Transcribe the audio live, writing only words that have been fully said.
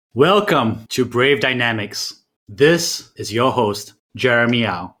Welcome to Brave Dynamics. This is your host, Jeremy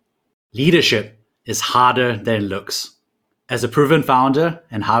Au. Leadership is harder than it looks. As a proven founder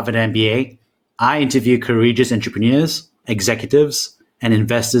and Harvard MBA, I interview courageous entrepreneurs, executives, and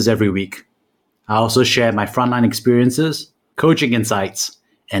investors every week. I also share my frontline experiences, coaching insights,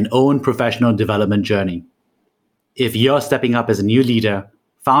 and own professional development journey. If you're stepping up as a new leader,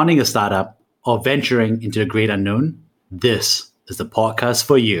 founding a startup, or venturing into the great unknown, this is the podcast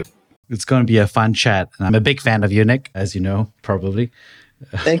for you. It's going to be a fun chat. And I'm a big fan of you, Nick, as you know, probably.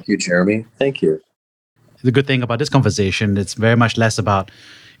 Thank you, Jeremy. Thank you. The good thing about this conversation, it's very much less about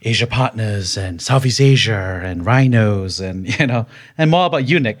Asia partners and Southeast Asia and rhinos and more about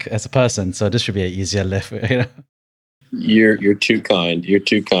you, Nick, as a person. So this should be an easier lift. You're too kind. You're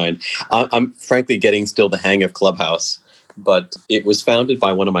too kind. I'm frankly getting still the hang of Clubhouse, but it was founded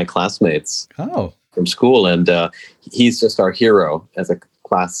by one of my classmates from school, and he's just our hero as a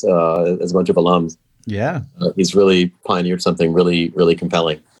class, as a bunch of alums. Yeah. He's really pioneered something really, really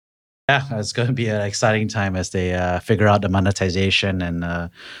compelling. Yeah, it's going to be an exciting time as they figure out the monetization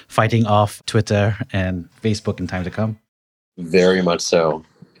and fighting off Twitter and Facebook in time to come. Very much so.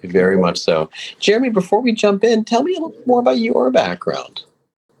 Very much so. Jeremy, before we jump in, tell me a little more about your background.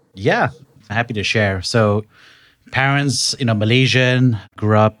 Yeah, happy to share. So parents, Malaysian,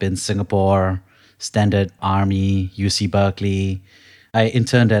 grew up in Singapore, Standard Army, UC Berkeley. I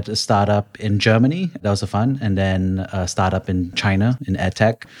interned at a startup in Germany. That was fun. And then a startup in China in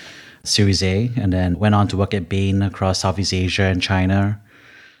EdTech, Series A. And then went on to work at Bain across Southeast Asia and China.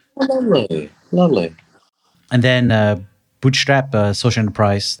 Lovely. Lovely. And then bootstrap a social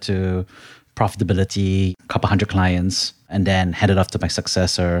enterprise to profitability, a couple hundred clients, and then headed off to my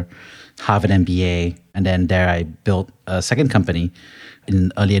successor, Harvard MBA. And then there I built a second company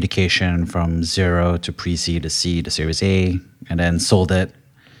in early education from zero to pre-seed to seed to Series A, and then sold it.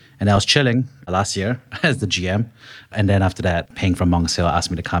 And I was chilling last year as the GM. And then after that, Peng from Monks Hill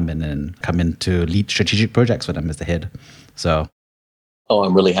asked me to come in to lead strategic projects for them as the head. So. Oh,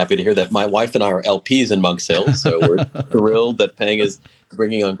 I'm really happy to hear that. My wife and I are LPs in Monks Hill, so we're thrilled that Peng is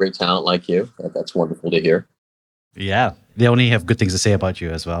bringing on great talent like you. That's wonderful to hear. Yeah, they only have good things to say about you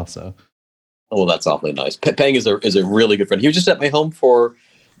as well. So. Oh, that's awfully nice. Peng is a really good friend. He was just at my home for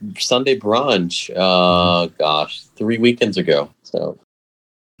Sunday brunch. 3 weekends ago. So.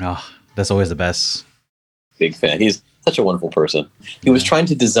 Oh, that's always the best. Big fan. He's such a wonderful person. He was trying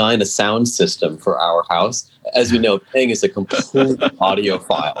to design a sound system for our house. As you know, Peng is a complete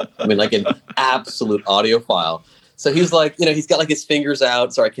audiophile. I mean, like an absolute audiophile. So he's like, he's got like his fingers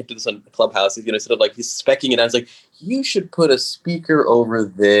out. Sorry, I can't do this on Clubhouse. Sort of like he's specking it out. It's like, you should put a speaker over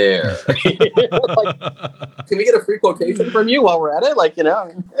there. Like, can we get a free quotation from you while we're at it?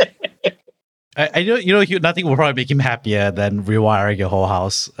 I know, nothing will probably make him happier than rewiring your whole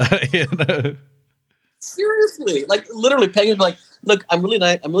house. Seriously, like literally, Peng is like, look, I'm really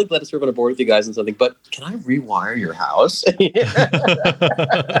glad to serve on a board with you guys and something, but can I rewire your house?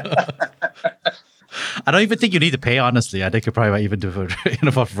 I don't even think you need to pay. Honestly, I think you probably might even do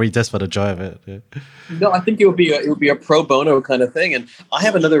it for free just for the joy of it. Yeah. No, I think it would be a pro bono kind of thing. And I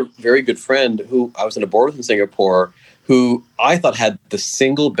have another very good friend who I was on a board with in Singapore, who I thought had the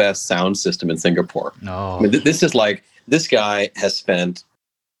single best sound system in Singapore. No, I mean, this guy has spent,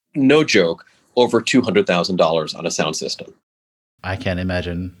 no joke, over $200,000 on a sound system. I can't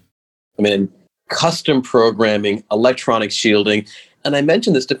imagine. I mean, custom programming, electronic shielding. And I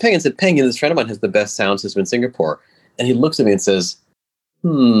mentioned this to Peng and said, Peng, this friend of mine has the best sound system in Singapore. And he looks at me and says,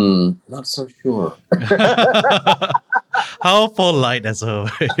 not so sure. How polite as always.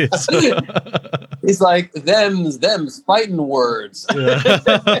 He's like, them's fighting words. Yeah.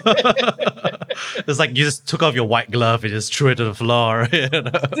 It's like you just took off your white glove and just threw it to the floor.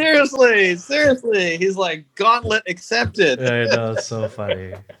 Seriously. He's like, gauntlet accepted. Yeah, I know, it's so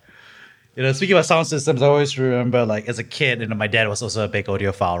funny. Speaking about sound systems, I always remember, like, as a kid, my dad was also a big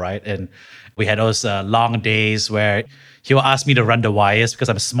audiophile, right? And we had those long days where he would ask me to run the wires because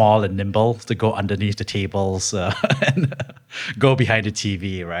I'm small and nimble to go underneath the tables and go behind the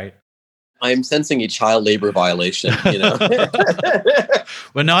TV, right? I'm sensing a child labor violation,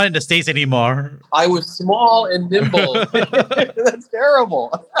 We're not in the States anymore. I was small and nimble. That's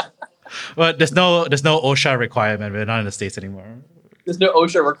terrible. But there's no OSHA requirement. We're not in the States anymore. There's no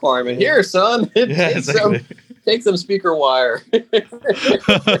OSHA requirement. Here, son. Take some speaker wire.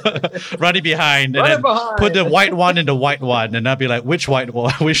 Run it behind. And then put the white one in the white one. And I'll be like, which white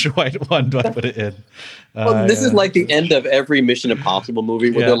one do I put it in? Well, this is like the end of every Mission Impossible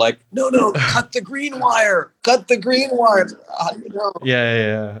movie where they're like, no, cut the green wire. Cut the green wire.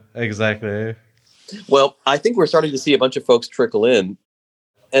 Yeah, exactly. Well, I think we're starting to see a bunch of folks trickle in.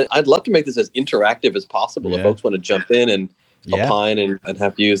 And I'd love to make this as interactive as possible. If folks want to jump in and opine and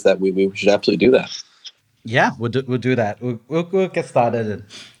have views, that we should absolutely do that. Yeah, we'll do that. We'll get started and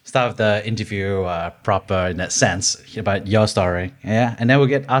start with the interview proper in that sense about your story. Yeah, and then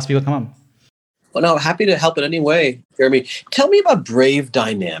we'll ask people to come on. Well, no, happy to help in any way, Jeremy. Tell me about Brave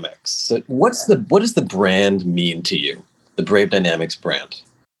Dynamics. So what does the brand mean to you? The Brave Dynamics brand.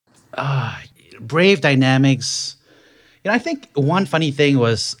 Brave Dynamics. I think one funny thing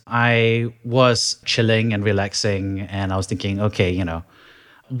was I was chilling and relaxing, and I was thinking, okay,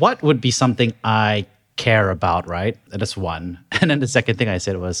 what would be something I care about, right? That's one. And then the second thing I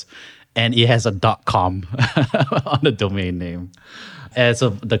said was, and it has a .com on the domain name. And so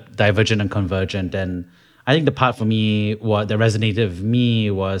the divergent and convergent. And I think the part for me, what that resonated with me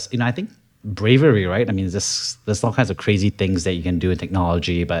was, I think bravery, right? I mean, there's all kinds of crazy things that you can do in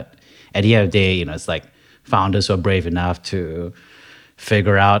technology, but at the end of the day, it's like founders who are brave enough to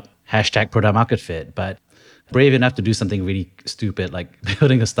figure out # product market fit, but brave enough to do something really stupid like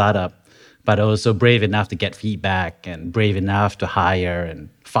building a startup, but also brave enough to get feedback and brave enough to hire and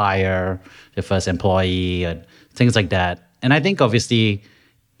fire the first employee and things like that. And I think obviously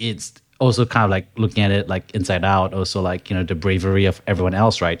it's also kind of like looking at it like inside out, also like, the bravery of everyone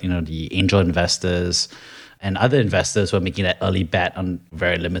else, right? The angel investors and other investors who are making that early bet on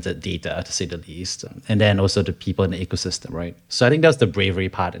very limited data, to say the least. And then also the people in the ecosystem, right? So I think that's the bravery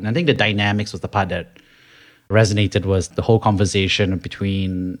part. And I think the dynamics was the part that resonated, was the whole conversation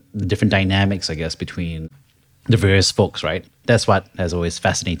between the different dynamics, I guess, between the various folks, right? That's what has always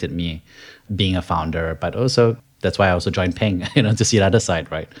fascinated me being a founder, but also that's why I also joined Ping, to see the other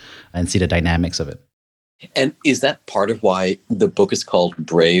side, right? And see the dynamics of it. And is that part of why the book is called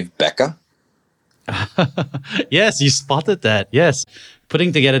Brave Becca? Yes, you spotted that. Yes.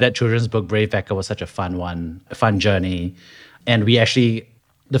 Putting together that children's book, Brave Becca, was such a fun journey. And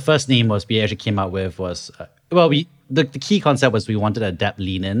the first name we actually came up with was, the key concept was we wanted to adapt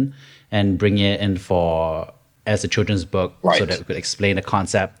Lean In and bring it in as a children's book, right, so that we could explain the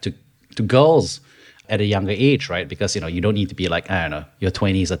concept to girls at a younger age, right? Because, you don't need to be like, I don't know, your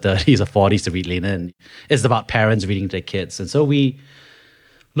 20s or 30s or 40s to read Lean In. It's about parents reading to their kids. And so we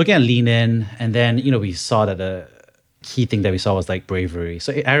looking at Lean In, and then, we saw that the key thing that we saw was like bravery.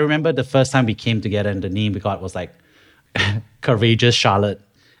 So I remember the first time we came together and the name we got was like Courageous Charlotte.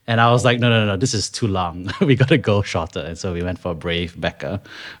 And I was like, no, this is too long. We got to go shorter. And so we went for Brave Becca,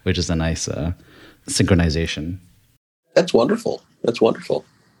 which is a nice synchronization. That's wonderful.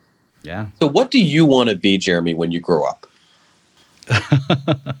 Yeah. So what do you want to be, Jeremy, when you grow up?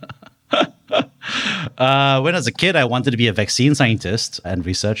 When I was a kid, I wanted to be a vaccine scientist and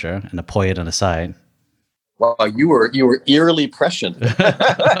researcher and a poet on the side. Wow, you were eerily prescient.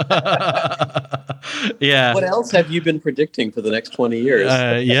 Yeah. What else have you been predicting for the next 20 years?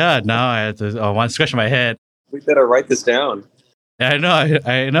 Now I had to one scratch my head. We better write this down. I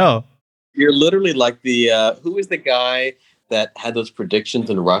know. You're literally like the who was the guy that had those predictions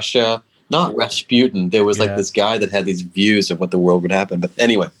in Russia? Not Rasputin. There was like this guy that had these views of what the world would happen. But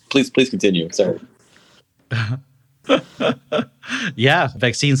anyway, please continue. Sorry. Yeah,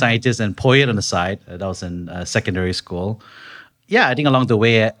 vaccine scientist and poet on the side. That was in secondary school. Yeah, I think along the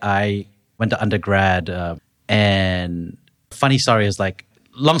way I went to undergrad, and funny story is like,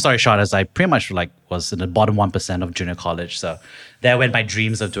 long story short is I pretty much like was in the bottom 1% of junior college. So there went my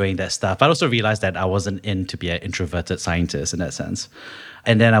dreams of doing that stuff. I also realized that I wasn't in to be an introverted scientist in that sense.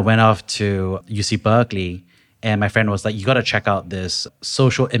 And then I went off to UC Berkeley, and my friend was like, you got to check out this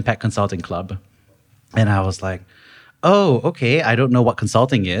social impact consulting club. And I was like, oh, okay, I don't know what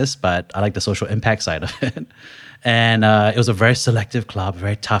consulting is, but I like the social impact side of it. And it was a very selective club,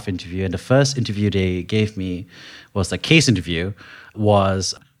 very tough interview. And the first interview they gave me was a case interview,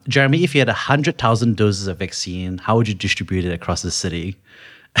 was, Jeremy, if you had 100,000 doses of vaccine, how would you distribute it across the city?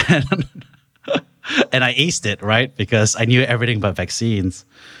 And I aced it, right? Because I knew everything about vaccines.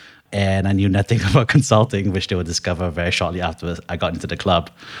 And I knew nothing about consulting, which they would discover very shortly after I got into the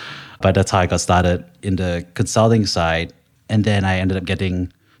club. But that's how I got started in the consulting side. And then I ended up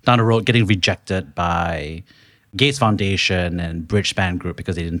getting rejected by Gates Foundation and Bridgespan Group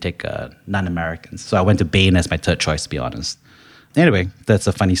because they didn't take non-Americans. So I went to Bain as my third choice, to be honest. Anyway, that's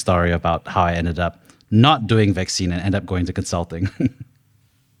a funny story about how I ended up not doing vaccine and ended up going to consulting.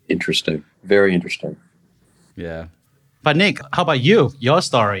 Interesting. Very interesting. Yeah. But Nick, how about you? Your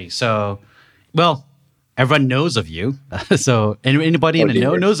story. So, well, everyone knows of you. So anybody in the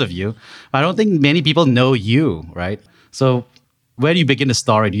know knows of you. But I don't think many people know you, right? So where do you begin the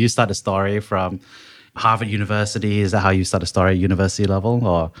story? Do you start the story from Harvard University? Is that how you start a story at university level?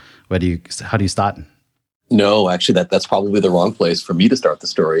 Or how do you start? No, actually, that's probably the wrong place for me to start the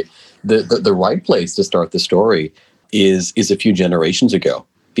story. The right place to start the story is a few generations ago,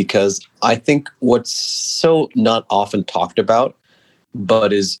 because I think what's so not often talked about,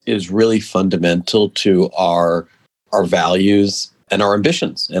 but is really fundamental to our values and our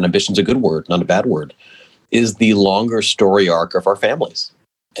ambitions. And ambition's a good word, not a bad word, is the longer story arc of our families.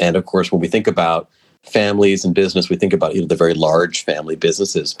 And of course, when we think about families and business, we think about the very large family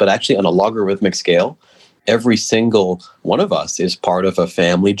businesses. But actually, on a logarithmic scale, every single one of us is part of a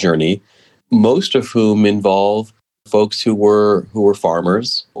family journey, most of whom involve folks who were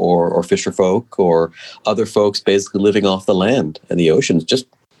farmers or fisher folk or other folks basically living off the land and the oceans, just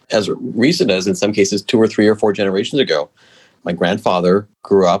as recent as in some cases 2 or 3 or 4 generations ago. My grandfather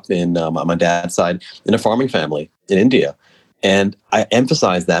grew up on my dad's side in a farming family in India. And I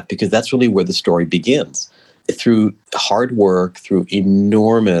emphasize that because that's really where the story begins. Through hard work, through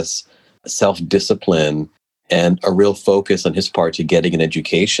enormous self-discipline, and a real focus on his part to getting an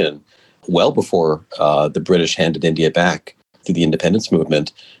education well before the British handed India back through the independence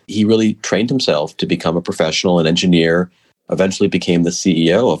movement, he really trained himself to become a professional, an engineer, eventually became the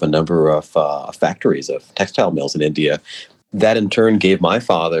CEO of a number of factories, of textile mills in India. That in turn gave my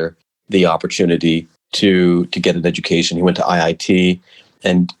father the opportunity to get an education. He went to IIT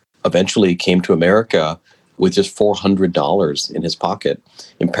and eventually came to America with just $400 in his pocket.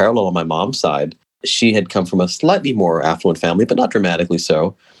 In parallel, on my mom's side, she had come from a slightly more affluent family, but not dramatically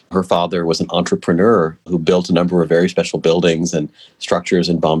so. Her father was an entrepreneur who built a number of very special buildings and structures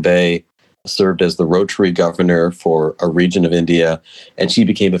in Bombay, served as the Rotary governor for a region of India, and she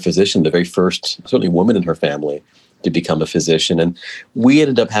became a physician, the very first, certainly woman in her family to become a physician. And we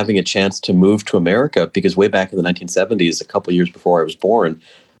ended up having a chance to move to America because way back in the 1970s, a couple of years before I was born,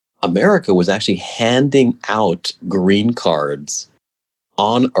 America was actually handing out green cards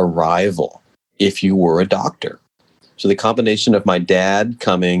on arrival if you were a doctor. So the combination of my dad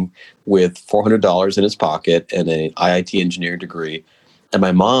coming with $400 in his pocket and an IIT engineering degree, and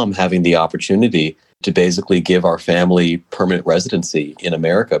my mom having the opportunity to basically give our family permanent residency in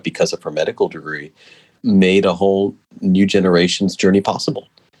America because of her medical degree, made a whole new generation's journey possible.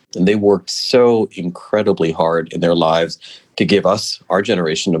 And they worked so incredibly hard in their lives to give us, our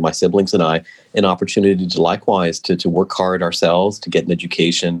generation of my siblings and I, an opportunity to likewise to work hard ourselves, to get an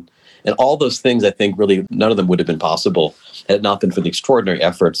education. And all those things, I think, really, none of them would have been possible had it not been for the extraordinary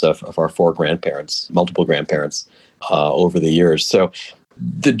efforts of our 4 grandparents, multiple grandparents over the years. So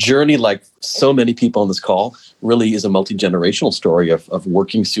the journey, like so many people on this call, really is a multi-generational story of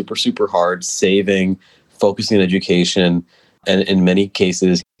working super, super hard, saving, focusing on education, and in many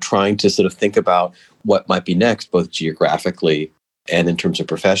cases, trying to sort of think about what might be next, both geographically and in terms of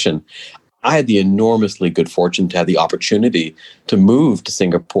profession. I had the enormously good fortune to have the opportunity to move to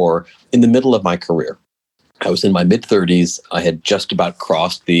Singapore in the middle of my career. I was in my mid-30s. I had just about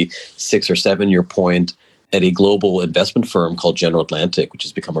crossed the 6 or 7 year point at a global investment firm called General Atlantic, which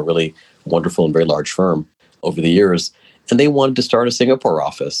has become a really wonderful and very large firm over the years. And they wanted to start a Singapore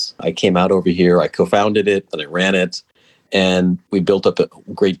office. I came out over here, I co-founded it, and I ran it. And we built up a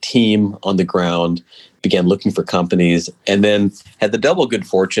great team on the ground, began looking for companies, and then had the double good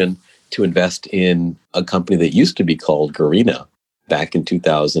fortune to invest in a company that used to be called Garena back in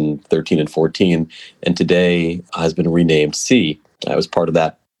 2013 and 14, and today has been renamed Sea. I was part of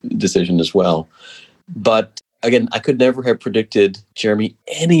that decision as well. But again, I could never have predicted, Jeremy,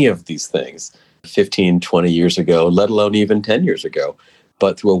 any of these things 15, 20 years ago, let alone even 10 years ago.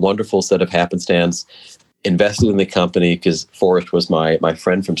 But through a wonderful set of happenstance, invested in the company because Forrest was my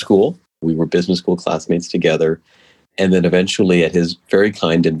friend from school. We were business school classmates together. And then eventually, at his very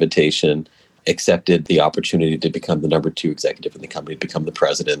kind invitation, accepted the opportunity to become the number 2 executive in the company, to become the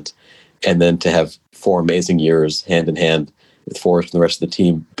president, and then to have 4 amazing years hand in hand with Forrest and the rest of the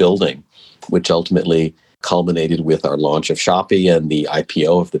team building, which ultimately culminated with our launch of Shopee and the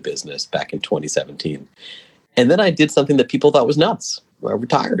IPO of the business back in 2017. And then I did something that people thought was nuts. I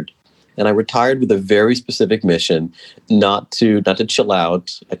retired. And I retired with a very specific mission, not to chill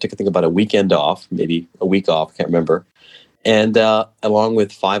out. I took, I think, about a weekend off, maybe a week off, can't remember. And along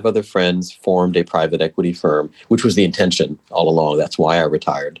with 5 other friends, formed a private equity firm, which was the intention all along. That's why I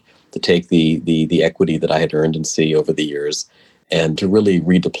retired, to take the equity that I had earned in Sea over the years and to really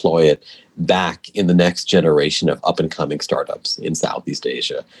redeploy it back in the next generation of up-and-coming startups in Southeast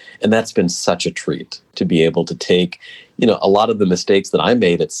Asia. And that's been such a treat to be able to take, a lot of the mistakes that I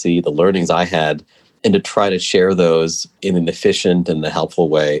made at Sea, the learnings I had, and to try to share those in an efficient and a helpful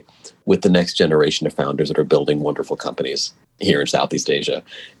way with the next generation of founders that are building wonderful companies here in Southeast Asia.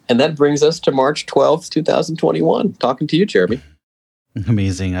 And that brings us to March 12th, 2021. Talking to you, Jeremy.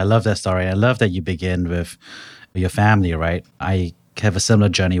 Amazing. I love that story. I love that you begin with your family, right? I have a similar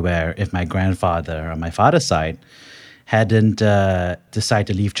journey where if my grandfather on my father's side hadn't decided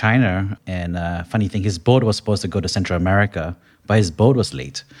to leave China, and funny thing, his boat was supposed to go to Central America, but his boat was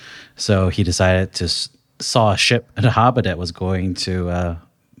late. So he decided to saw a ship in the harbor that was going to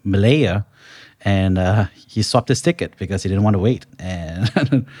Malaya, and he swapped his ticket because he didn't want to wait.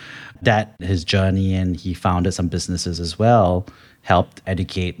 And that his journey, and he founded some businesses as well, helped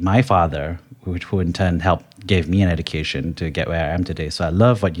educate my father, who in turn helped gave me an education to get where I am today. So I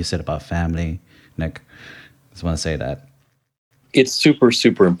love what you said about family, Nick. Just want to say that. It's super,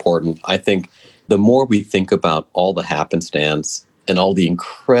 super important. I think the more we think about all the happenstance and all the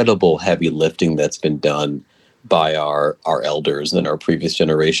incredible heavy lifting that's been done by our elders and our previous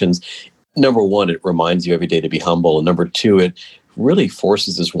generations, number one, it reminds you every day to be humble. And number two, it really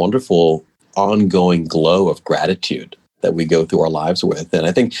forces this wonderful ongoing glow of gratitude that we go through our lives with. And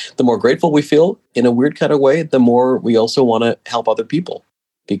I think the more grateful we feel in a weird kind of way, the more we also want to help other people,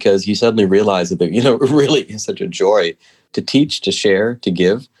 because you suddenly realize that, it really is such a joy to teach, to share, to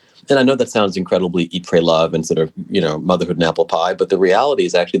give. And I know that sounds incredibly eat, pray, love and sort of, motherhood and apple pie. But the reality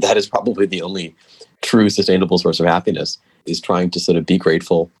is actually that is probably the only true sustainable source of happiness, is trying to sort of be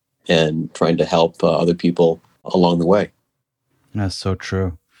grateful and trying to help other people along the way. That's so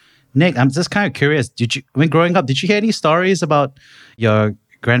true. Nick, I'm just kind of curious. When growing up, did you hear any stories about your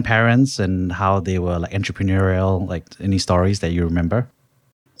grandparents and how they were like entrepreneurial? Like any stories that you remember?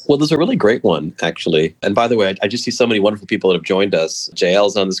 Well, there's a really great one, actually. And by the way, I just see so many wonderful people that have joined us.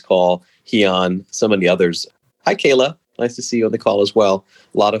 JL's on this call, Heon, so many others. Hi, Kayla. Nice to see you on the call as well.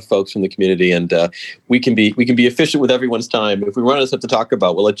 A lot of folks from the community, and we can be efficient with everyone's time. If we run out of stuff to talk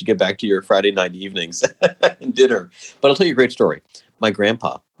about, we'll let you get back to your Friday night evenings and dinner. But I'll tell you a great story. My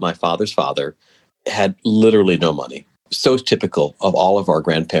grandpa, my father's father, had literally no money. So typical of all of our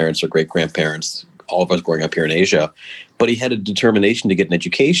grandparents or great-grandparents, all of us growing up here in Asia. But he had a determination to get an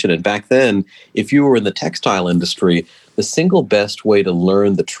education. And back then, if you were in the textile industry, the single best way to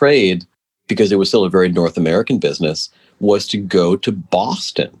learn the trade, because it was still a very North American business, was to go to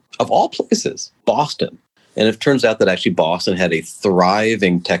Boston, of all places, Boston. And it turns out that actually Boston had a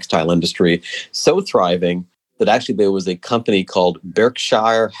thriving textile industry, so thriving that actually there was a company called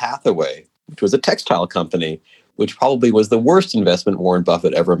Berkshire Hathaway, which was a textile company, which probably was the worst investment Warren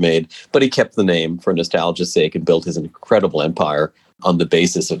Buffett ever made. But he kept the name for nostalgia's sake and built his incredible empire on the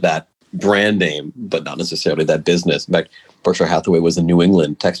basis of that brand name, but not necessarily that business. In fact, Berkshire Hathaway was a New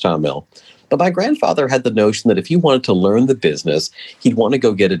England textile mill. But my grandfather had the notion that if he wanted to learn the business, he'd want to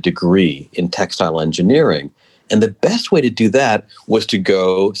go get a degree in textile engineering. And the best way to do that was to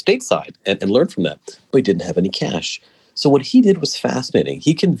go stateside and learn from that. But he didn't have any cash. So what he did was fascinating.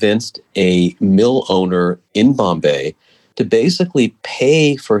 He convinced a mill owner in Bombay to basically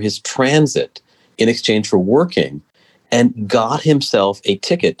pay for his transit in exchange for working, and got himself a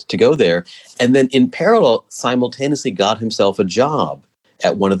ticket to go there. And then in parallel, simultaneously got himself a job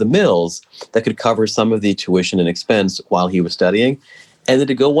at one of the mills that could cover some of the tuition and expense while he was studying. And then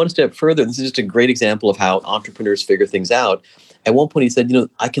to go one step further, this is just a great example of how entrepreneurs figure things out. At one point, he said,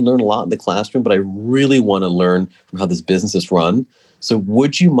 I can learn a lot in the classroom, but I really want to learn from how this business is run. So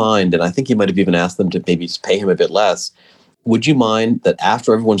would you mind, and I think he might have even asked them to maybe just pay him a bit less, would you mind that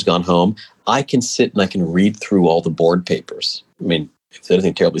after everyone's gone home, I can sit and I can read through all the board papers? I mean, if there's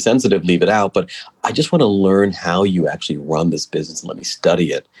anything terribly sensitive, leave it out. But I just want to learn how you actually run this business and let me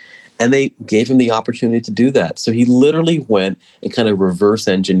study it. And they gave him the opportunity to do that. So he literally went and kind of reverse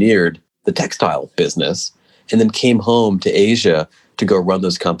engineered the textile business and then came home to Asia to go run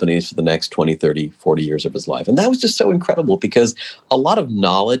those companies for the next 20, 30, 40 years of his life. And that was just so incredible because a lot of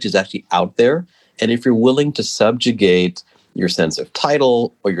knowledge is actually out there. And if you're willing to subjugate your sense of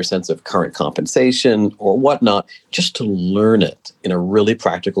title or your sense of current compensation or whatnot, just to learn it in a really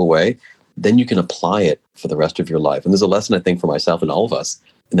practical way, then you can apply it for the rest of your life. And there's a lesson, I think, for myself and all of us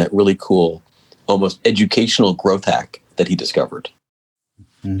in that really cool, almost educational growth hack that he discovered.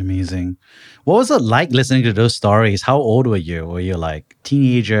 Amazing. What was it like listening to those stories? How old were you? Were you like a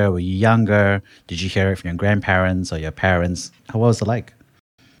teenager? Were you younger? Did you hear it from your grandparents or your parents? What was it like?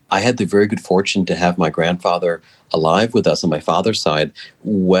 I had the very good fortune to have my grandfather alive with us on my father's side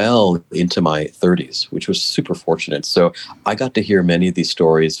well into my 30s, which was super fortunate. So I got to hear many of these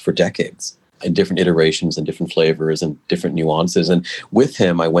stories for decades in different iterations and different flavors and different nuances. And with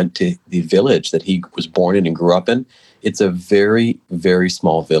him, I went to the village that he was born in and grew up in. It's a very, very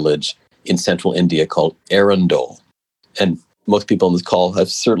small village in central India called Arundel. And most people on this call have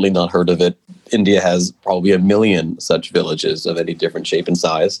certainly not heard of it. India has probably 1 million such villages of any different shape and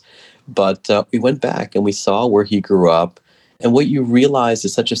size. But we went back and we saw where he grew up And what you realize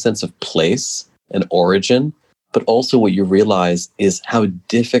is such a sense of place and origin, but also what you realize is how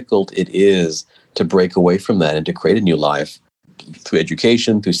difficult it is to break away from that and to create a new life through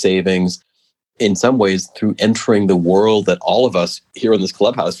education, through savings, in some ways through entering the world that all of us here in this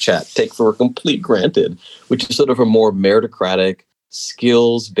Clubhouse chat take for complete granted, which is sort of a more meritocratic,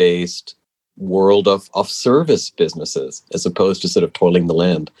 skills-based world of service businesses as opposed to sort of toiling the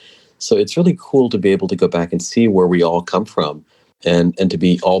land. So it's really cool to be able to go back and see where we all come from and to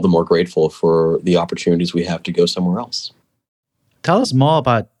be all the more grateful for the opportunities we have to go somewhere else. Tell us more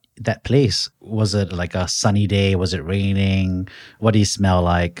about that place. Was it like a sunny day? Was it raining? What do you smell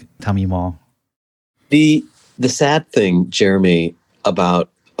like? Tell me more. The sad thing, Jeremy, about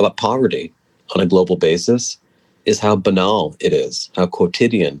poverty on a global basis is how banal it is, how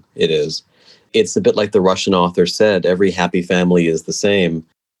quotidian it is. It's a bit like the Russian author said, every happy family is the same.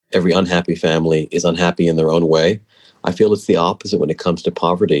 Every unhappy family is unhappy in their own way. I feel it's the opposite when it comes to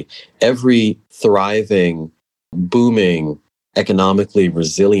poverty. Every thriving, booming, economically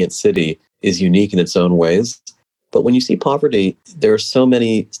resilient city is unique in its own ways. But when you see poverty, there are so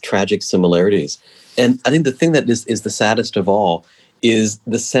many tragic similarities. And I think the thing that is the saddest of all is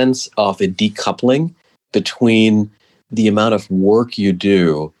the sense of a decoupling between the amount of work you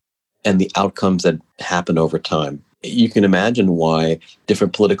do and the outcomes that happen over time. You can imagine why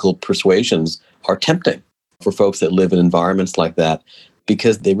different political persuasions are tempting for folks that live in environments like that,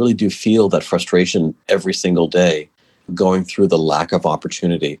 because they really do feel that frustration every single day going through the lack of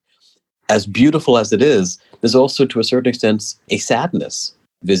opportunity. As beautiful as it is, there's also, to a certain extent, a sadness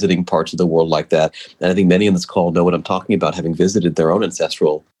visiting parts of the world like that. And I think many on this call know what I'm talking about, having visited their own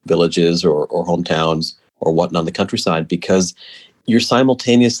ancestral villages or hometowns or whatnot in the countryside, because you're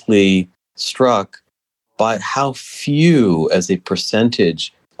simultaneously struck by how few, as a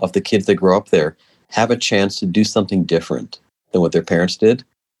percentage of the kids that grow up there, have a chance to do something different than what their parents did.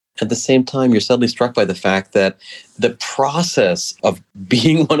 At the same time, you're suddenly struck by the fact that the process of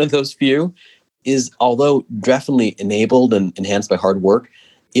being one of those few is, although definitely enabled and enhanced by hard work,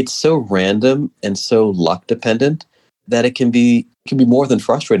 it's so random and so luck dependent that it can be more than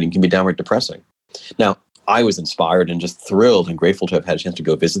frustrating, it can be downright depressing. Now, I was inspired and just thrilled and grateful to have had a chance to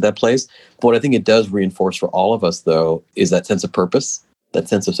go visit that place. But what I think it does reinforce for all of us, though, is that sense of purpose, that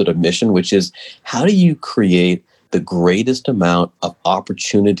sense of sort of mission, which is how do you create the greatest amount of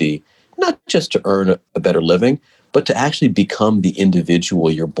opportunity, not just to earn a better living, but to actually become the individual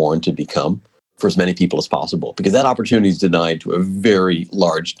you're born to become for as many people as possible, because that opportunity is denied to a very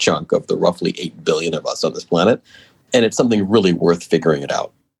large chunk of the roughly 8 billion of us on this planet. And it's something really worth figuring it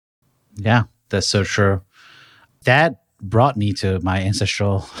out. Yeah, that's so true. That brought me to my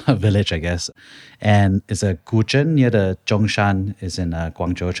ancestral village, I guess. And it's a Guzhen near the Zhongshan, is in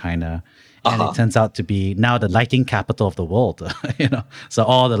Guangzhou, China. And it turns out to be now the lighting capital of the world. So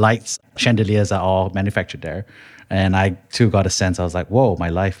all the lights, chandeliers are all manufactured there. And I too got a sense, I was like, whoa, my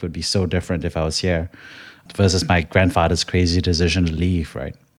life would be so different if I was here versus my grandfather's crazy decision to leave,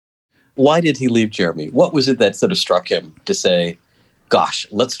 right? Why did he leave, Jeremy? What was it that sort of struck him to say, gosh,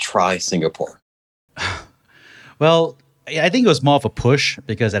 let's try Singapore? Well, I think it was more of a push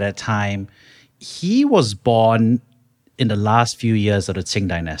because at that time, he was born in the last few years of the Qing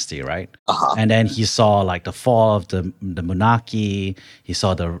dynasty, right? And then he saw like the fall of the monarchy. He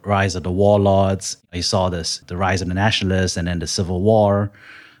saw the rise of the warlords. He saw the rise of the nationalists and then the civil war.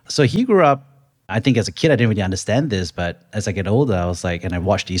 So he grew up, I think as a kid, I didn't really understand this, but as I get older, I was like, and I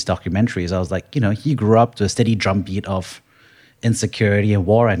watched these documentaries, I was like, he grew up to a steady drumbeat of insecurity and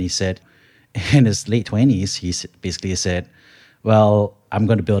war. And he said, in his late 20s, he basically said, well, I'm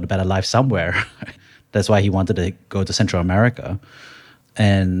going to build a better life somewhere. That's why he wanted to go to Central America.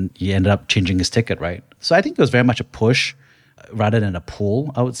 And he ended up changing his ticket, right? So I think it was very much a push rather than a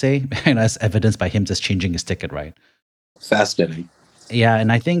pull, I would say. And that's evidenced by him just changing his ticket, right? Fascinating. Yeah,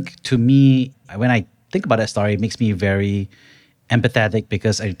 and I think to me, when I think about that story, it makes me very empathetic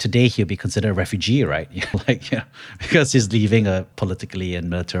because today he'll be considered a refugee, right? Because he's leaving a politically and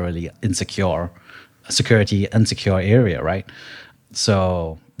militarily insecure area, right?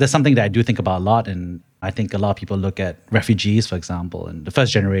 So that's something that I do think about a lot. And I think a lot of people look at refugees, for example, in the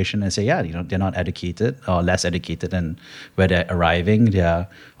first generation and say, yeah, they're not educated or less educated than where they're arriving.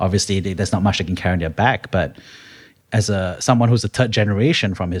 There's not much they can carry on their back. But as someone who's a third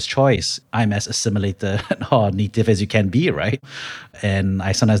generation from his choice, I'm as assimilated or native as you can be, right? And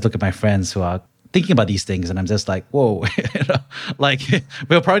I sometimes look at my friends who are thinking about these things and I'm just like, whoa,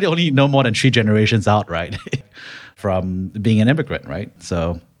 we're probably only no more than 3 generations out, right? From being an immigrant, right?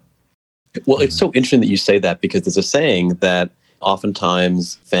 So. Well, it's so interesting that you say that because there's a saying that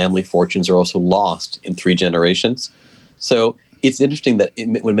oftentimes family fortunes are also lost in 3 generations. So it's interesting that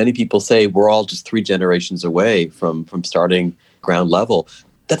when many people say we're all just 3 generations away from starting ground level,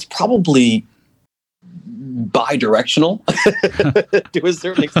 that's probably bi-directional to a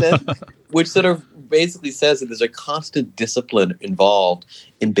certain extent, which sort of basically says that there's a constant discipline involved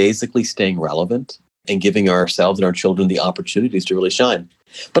in basically staying relevant and giving ourselves and our children the opportunities to really shine.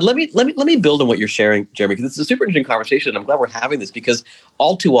 But let me build on what you're sharing, Jeremy, because it's a super interesting conversation. I'm glad we're having this because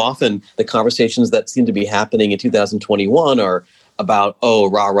all too often the conversations that seem to be happening in 2021 are about,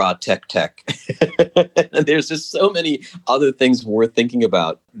 rah, tech. And there's just so many other things worth thinking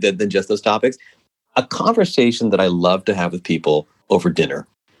about than just those topics. A conversation that I love to have with people over dinner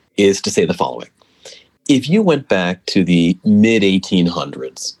is to say the following. If you went back to the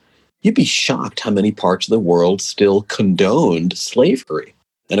mid-1800s, you'd be shocked how many parts of the world still condoned slavery.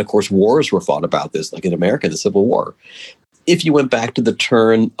 And of course, wars were fought about this, like in America, the Civil War. If you went back to the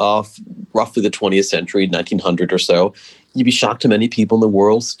turn of roughly the 20th century, 1900 or so, you'd be shocked how many people in the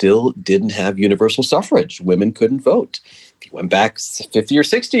world still didn't have universal suffrage. Women couldn't vote. If you went back 50 or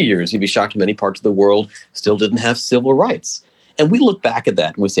 60 years, you'd be shocked how many parts of the world still didn't have civil rights. And we look back at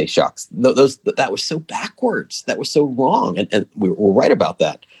that and we say, shucks, that was so backwards. That was so wrong. And we're right about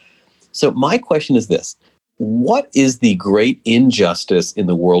that. So my question is this. What is the great injustice in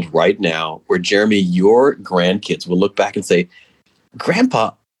the world right now where, Jeremy, your grandkids will look back and say,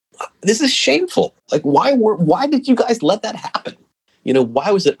 Grandpa, this is shameful. Like, why did you guys let that happen? Why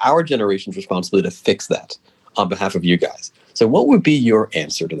was it our generation's responsibility to fix that on behalf of you guys? So what would be your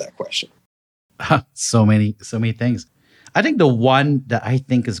answer to that question? So many things. I think the one that I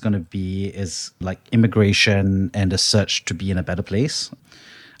think is going to be is like immigration and the search to be in a better place.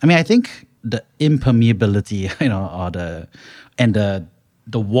 I mean, I think the impermeability, or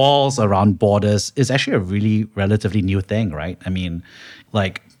the walls around borders is actually a really relatively new thing, right? I mean,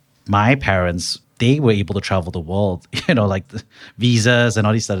 like my parents, they were able to travel the world, like the visas and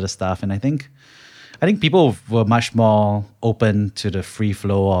all these other stuff. And I think people were much more open to the free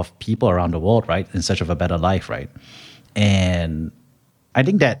flow of people around the world, right? In search of a better life, right? And I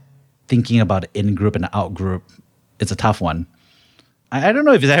think that thinking about the in-group and the out-group, it's a tough one. I don't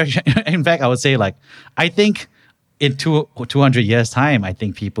know if it's actually, in fact, I would say I think in 200 years time, I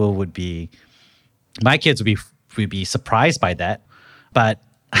think my kids would be surprised by that. But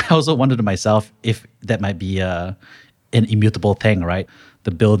I also wondered to myself if that might be an immutable thing, right?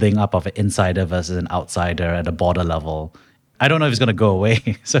 The building up of an insider versus an outsider at a border level. I don't know if it's going to go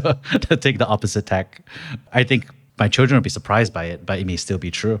away. So to take the opposite tack, I think my children will be surprised by it, but it may still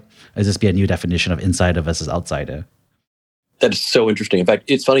be true. It'll just be a new definition of insider versus outsider. That is so interesting. In fact,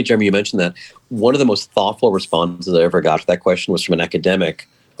 it's funny, Jeremy, you mentioned that. One of the most thoughtful responses I ever got to that question was from an academic,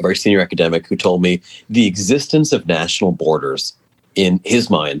 a very senior academic, who told me the existence of national borders, in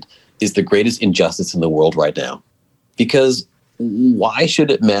his mind, is the greatest injustice in the world right now. Because why should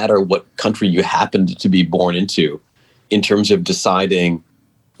it matter what country you happened to be born into in terms of deciding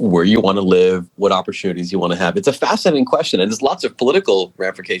where you want to live, what opportunities you want to have? It's a fascinating question, and there's lots of political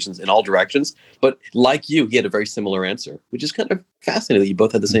ramifications in all directions. But like you, he had a very similar answer, which is kind of fascinating that you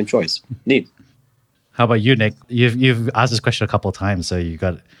both had the same choice. Neat. How about you, Nick? You've asked this question a couple of times, so you've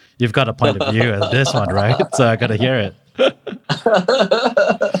got a point of view as this one, right? So I got to hear it.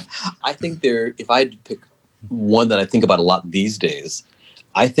 I think if I had to pick one that I think about a lot these days,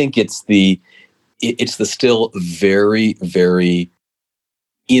 I think it's the still very, very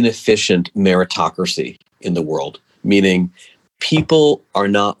inefficient meritocracy in the world, meaning people are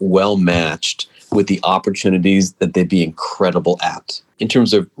not well matched with the opportunities that they'd be incredible at in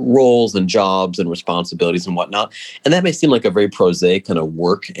terms of roles and jobs and responsibilities and whatnot. And that may seem like a very prosaic kind of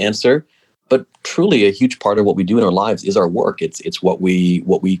work answer, but truly a huge part of what we do in our lives is our work. It's what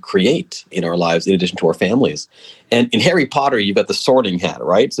we create in our lives in addition to our families. And in Harry Potter, you've got the sorting hat,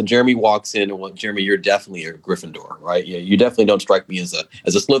 right? So Jeremy walks in, well, Jeremy, you're definitely a Gryffindor, right? You definitely don't strike me as a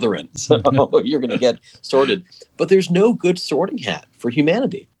Slytherin. So you're going to get sorted. But there's no good sorting hat for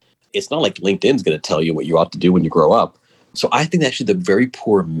humanity. It's not like LinkedIn's going to tell you what you ought to do when you grow up. So I think actually the very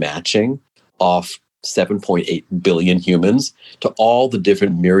poor matching of 7.8 billion humans to all the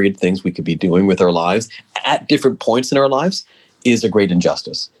different myriad things we could be doing with our lives at different points in our lives is a great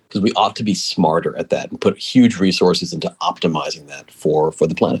injustice, because we ought to be smarter at that and put huge resources into optimizing that for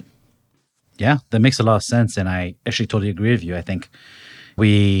the planet. Yeah, that makes a lot of sense. And I actually totally agree with you. I think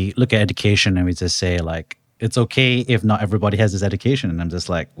we look at education and we just say it's okay if not everybody has this education. And I'm just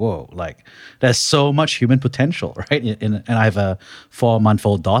like, whoa, there's so much human potential, right? And I have a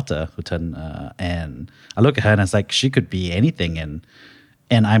 4-month-old daughter who turned, and I look at her and it's like, she could be anything.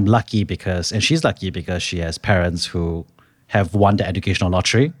 And I'm lucky and she's lucky because she has parents who have won the educational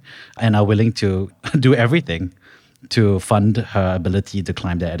lottery and are willing to do everything to fund her ability to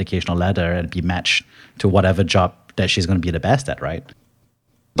climb the educational ladder and be matched to whatever job that she's going to be the best at, right?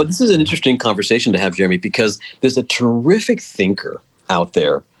 But this is an interesting conversation to have, Jeremy, because there's a terrific thinker out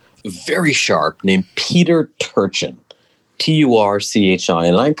there, very sharp, named Peter Turchin, Turchi.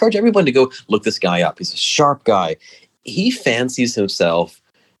 And I encourage everyone to go look this guy up. He's a sharp guy. He fancies himself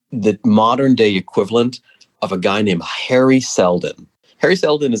the modern day equivalent of a guy named Hari Seldon. Hari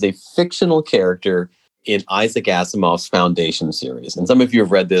Seldon is a fictional character in Isaac Asimov's Foundation series. And some of you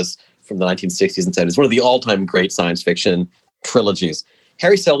have read this from the 1960s and said it's one of the all-time great science fiction trilogies.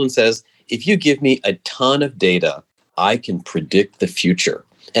 Hari Seldon says, if you give me a ton of data, I can predict the future.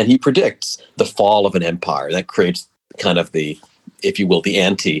 And he predicts the fall of an empire. That creates kind of the, if you will, the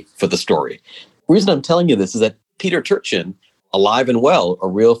ante for the story. The reason I'm telling you this is that Peter Turchin, alive and well, a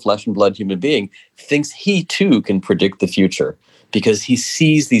real flesh and blood human being, thinks he too can predict the future because he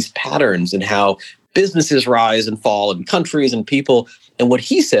sees these patterns in how businesses rise and fall and countries and people. And what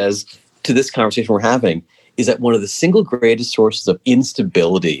he says to this conversation we're having is that one of the single greatest sources of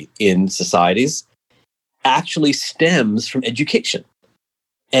instability in societies actually stems from education.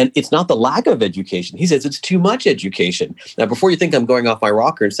 And it's not the lack of education. He says it's too much education. Now, before you think I'm going off my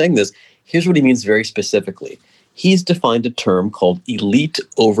rocker and saying this, here's what he means very specifically. He's defined a term called elite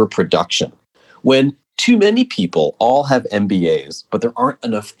overproduction. When too many people all have MBAs, but there aren't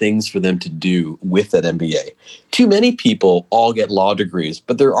enough things for them to do with that MBA. Too many people all get law degrees,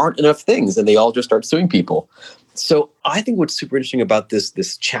 but there aren't enough things, and they all just start suing people. So I think what's super interesting about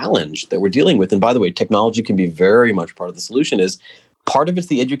this challenge that we're dealing with, and by the way, technology can be very much part of the solution, is part of it's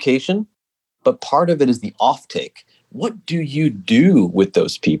the education, but part of it is the offtake. What do you do with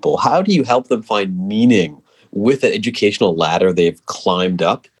those people? How do you help them find meaning with the educational ladder they've climbed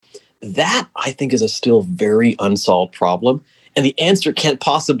up? That, I think, is a still very unsolved problem. And the answer can't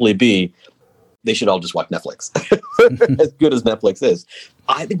possibly be they should all just watch Netflix, as good as Netflix is.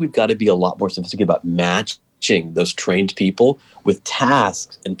 I think we've got to be a lot more sophisticated about matching those trained people with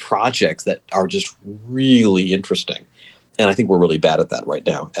tasks and projects that are just really interesting. And I think we're really bad at that right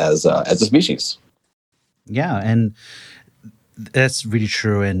now as a species. Yeah, and that's really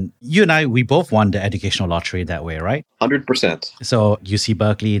true. And you and I, we both won the educational lottery that way, right? 100%. So UC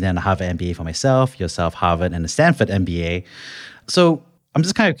Berkeley, then Harvard MBA for myself, yourself Harvard, and the Stanford MBA. So I'm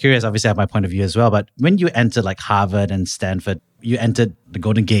just kind of curious, obviously I have my point of view as well, but when you entered like Harvard and Stanford, you entered the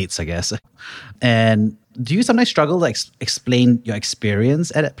Golden Gates, I guess. And do you sometimes struggle to explain your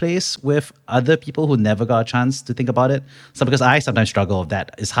experience at that place with other people who never got a chance to think about it? So because I sometimes struggle with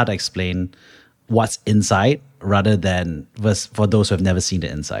that. It's hard to explain what's inside rather than for those who have never seen the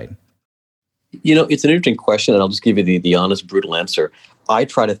inside. You know, it's an interesting question, and I'll just give you the honest, brutal answer. I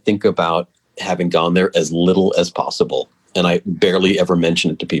try to think about having gone there as little as possible, and I barely ever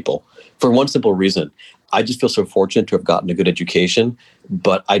mention it to people for one simple reason. I just feel so fortunate to have gotten a good education,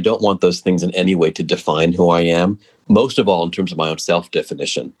 but I don't want those things in any way to define who I am, most of all in terms of my own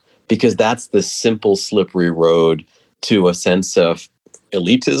self-definition, because that's the simple, slippery road to a sense of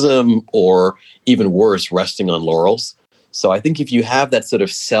elitism or even worse, resting on laurels. So I think if you have that sort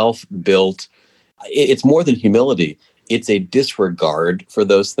of self-built, it's more than humility. It's a disregard for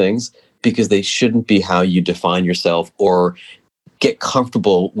those things because they shouldn't be how you define yourself or get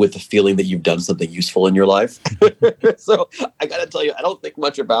comfortable with the feeling that you've done something useful in your life. So I got to tell you, I don't think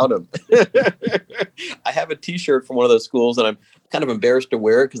much about them. I have a T-shirt from one of those schools and I'm kind of embarrassed to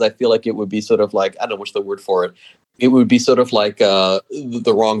wear it because I feel like it would be sort of like, I don't know what's the word for it. It would be sort of like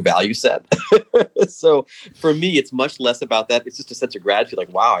the wrong value set. So for me, it's much less about that. It's just a sense of gratitude.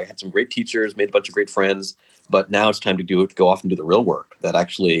 Like, wow, I had some great teachers, made a bunch of great friends, but now it's time to go off and do the real work that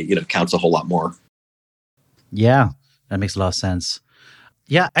actually, counts a whole lot more. Yeah, that makes a lot of sense.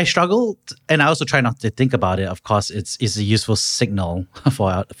 Yeah, I struggled, and I also try not to think about it. Of course, it's a useful signal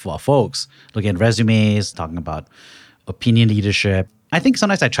for our folks. Looking at resumes, talking about opinion leadership. I think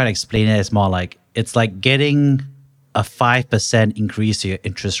sometimes I try to explain it as more like, it's like getting a 5% increase to your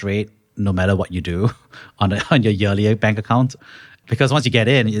interest rate, no matter what you do on your yearly bank account. Because once you get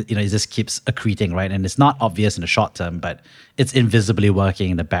in, it just keeps accreting, right? And it's not obvious in the short term, but it's invisibly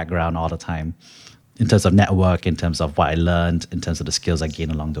working in the background all the time in terms of network, in terms of what I learned, in terms of the skills I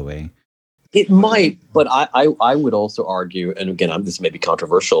gained along the way. It might, but I would also argue, and again, this may be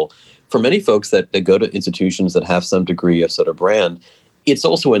controversial, for many folks that go to institutions that have some degree of sort of brand, it's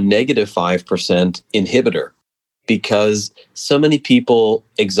also a negative 5% inhibitor because so many people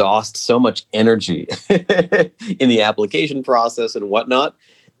exhaust so much energy in the application process and whatnot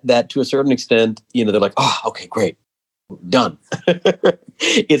that to a certain extent, they're like, oh, okay, great. Done.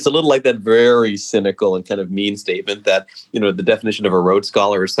 It's a little like that very cynical and kind of mean statement that, the definition of a Rhodes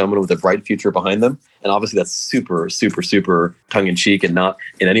Scholar is someone with a bright future behind them. And obviously that's super, super, super tongue-in-cheek and not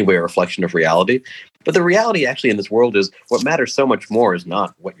in any way a reflection of reality. But the reality actually in this world is what matters so much more is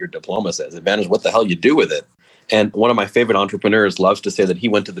not what your diploma says. It matters what the hell you do with it. And one of my favorite entrepreneurs loves to say that he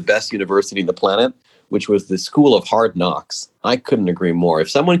went to the best university on the planet, which was the School of Hard Knocks. I couldn't agree more. If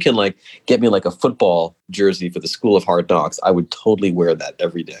someone can get me a football jersey for the School of Hard Knocks, I would totally wear that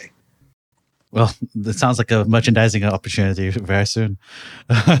every day. Well, that sounds like a merchandising opportunity very soon.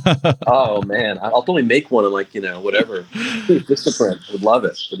 Oh man, I'll totally make one and whatever. Vistaprint would love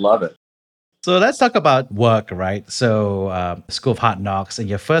it. Would love it. So let's talk about work, right? So School of Hard Knocks, and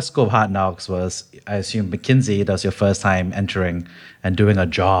your first School of Hard Knocks was, I assume, McKinsey. That was your first time entering and doing a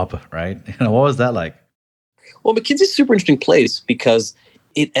job, right? What was that like? Well, McKinsey's a super interesting place because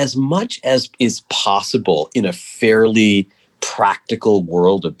it, as much as is possible in a fairly practical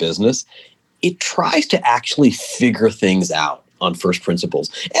world of business, it tries to actually figure things out on first principles.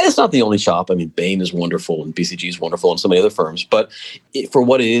 And it's not the only shop. I mean, Bain is wonderful and BCG is wonderful and so many other firms. But for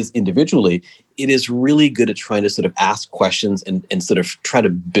what it is individually, it is really good at trying to sort of ask questions and sort of try to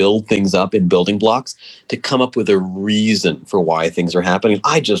build things up in building blocks to come up with a reason for why things are happening.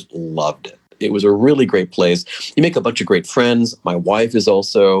 I just loved it. It was a really great place. You make a bunch of great friends. My wife is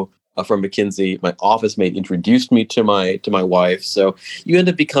also from McKinsey. My office mate introduced me to my wife. So you end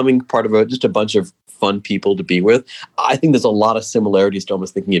up becoming part of just a bunch of fun people to be with. I think there's a lot of similarities to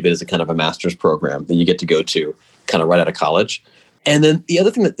almost thinking of it as a kind of a master's program that you get to go to kind of right out of college. And then the other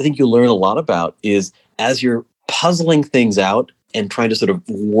thing that I think you learn a lot about is as you're puzzling things out and trying to sort of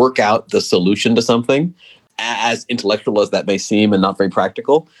work out the solution to something, as intellectual as that may seem and not very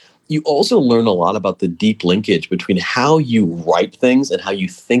practical, you also learn a lot about the deep linkage between how you write things and how you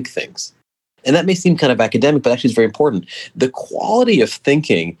think things. And that may seem kind of academic, but actually it's very important. The quality of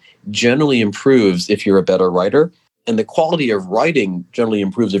thinking generally improves if you're a better writer, and the quality of writing generally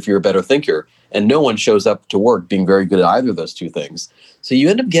improves if you're a better thinker. And no one shows up to work being very good at either of those two things. So you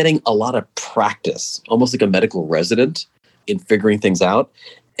end up getting a lot of practice, almost like a medical resident in figuring things out.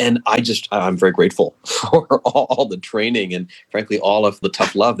 And I'm very grateful for all the training and frankly, all of the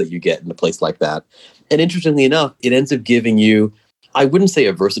tough love that you get in a place like that. And interestingly enough, it ends up giving you, I wouldn't say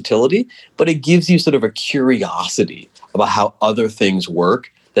a versatility, but it gives you sort of a curiosity about how other things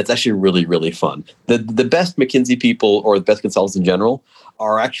work. That's actually really, really fun. The best McKinsey people or the best consultants in general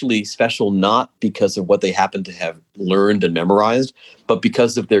are actually special not because of what they happen to have learned and memorized, but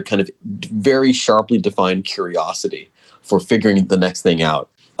because of their kind of very sharply defined curiosity for figuring the next thing out.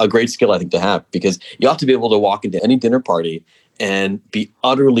 A great skill, I think, to have, because you ought to be able to walk into any dinner party and be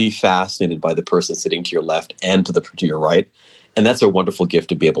utterly fascinated by the person sitting to your left and to your right. And that's a wonderful gift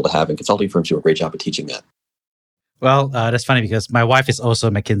to be able to have. And consulting firms do a great job of teaching that. Well, that's funny because my wife is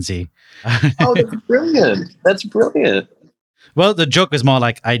also McKinsey. Oh, that's brilliant. That's brilliant. Well, the joke is more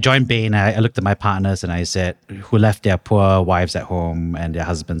like I joined Bain. I looked at my partners and I said, who left their poor wives at home and their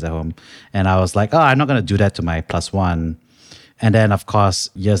husbands at home. And I was like, I'm not going to do that to my plus one. And then, of course,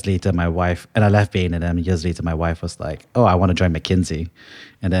 years later, my wife, and I left Bain, and then years later, my wife was like, I want to join McKinsey.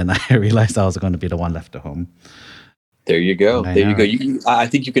 And then I realized I was going to be the one left at home. There you go. There you go. I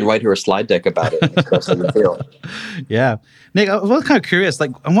think you can write her a slide deck about it. Yeah. Nick, I was kind of curious,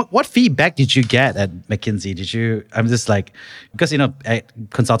 what feedback did you get at McKinsey? I'm just like, because, at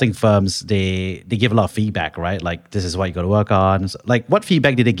consulting firms, they give a lot of feedback, right? Like, this is what you got to work on. So, what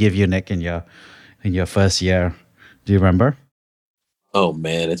feedback did they give you, Nick, in your first year? Do you remember? Oh,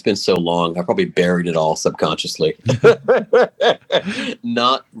 man, it's been so long. I probably buried it all subconsciously.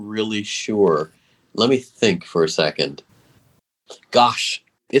 Not really sure. Let me think for a second. Gosh,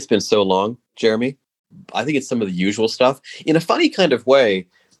 it's been so long, Jeremy. I think it's some of the usual stuff. In a funny kind of way,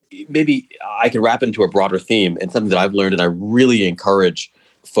 maybe I can wrap into a broader theme and something that I've learned and I really encourage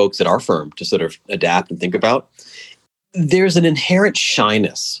folks at our firm to sort of adapt and think about. There's an inherent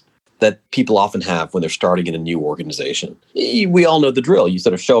shyness that people often have when they're starting in a new organization. We all know the drill. You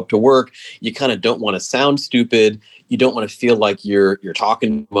sort of show up to work. You kind of don't want to sound stupid. You don't want to feel like you're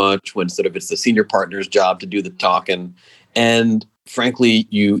talking much when sort of it's the senior partner's job to do the talking. And frankly,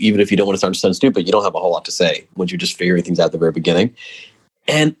 even if you don't want to sound stupid, you don't have a whole lot to say once you're just figuring things out at the very beginning.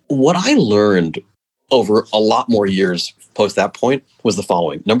 And what I learned over a lot more years post that point was the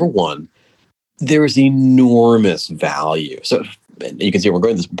following. Number one, there is enormous value. So you can see where we're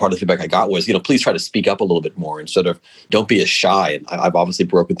going. This part of the feedback I got was, please try to speak up a little bit more and sort of don't be as shy. And I've obviously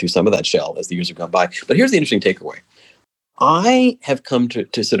broken through some of that shell as the years have gone by. But here's the interesting takeaway. I have come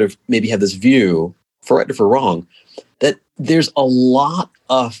to sort of maybe have this view, for right or for wrong, that there's a lot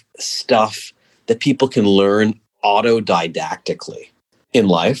of stuff that people can learn autodidactically in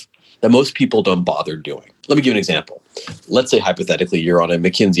life that most people don't bother doing. Let me give you an example. Let's say hypothetically you're on a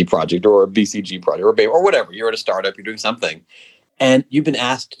McKinsey project or a BCG project or or whatever. You're at a startup, you're doing something, and you've been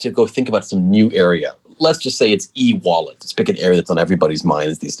asked to go think about some new area. Let's just say it's e-wallet. Let's pick an area that's on everybody's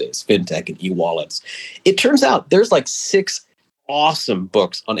minds these days, fintech and e-wallets. It turns out there's like 6 awesome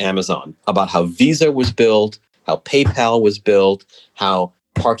books on Amazon about how Visa was built, how PayPal was built, how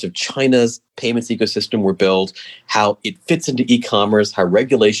parts of China's payments ecosystem were built, how it fits into e-commerce, how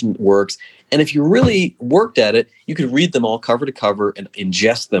regulation works. And if you really worked at it, you could read them all cover to cover and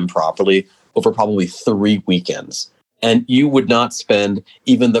ingest them properly over probably 3 weekends. And you would not spend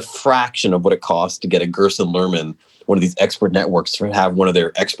even the fraction of what it costs to get a Gerson Lerman, one of these expert networks, to have one of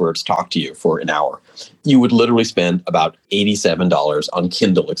their experts talk to you for an hour. You would literally spend about $87 on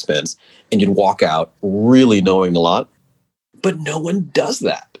Kindle expense, and you'd walk out really knowing a lot. But no one does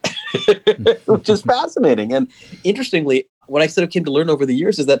that, which is fascinating. And interestingly, what I sort of came to learn over the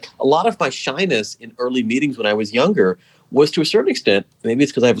years is that a lot of my shyness in early meetings when I was younger was, to a certain extent, maybe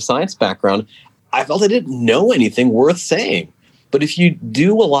it's because I have a science background, I felt I didn't know anything worth saying. But if you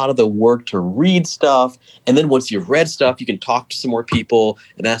do a lot of the work to read stuff, and then once you've read stuff, you can talk to some more people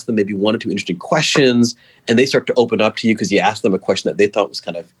and ask them maybe 1 or 2 interesting questions, and they start to open up to you because you asked them a question that they thought was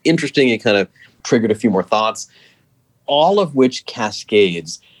kind of interesting. It kind of triggered a few more thoughts, all of which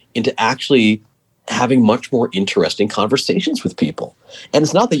cascades into actually having much more interesting conversations with people. And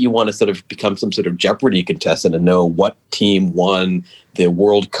it's not that you want to sort of become some sort of Jeopardy contestant and know what team won the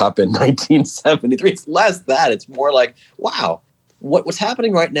World Cup in 1973. It's less that. It's more like, wow, what's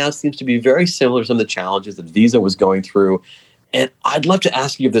happening right now seems to be very similar to some of the challenges that Visa was going through. And I'd love to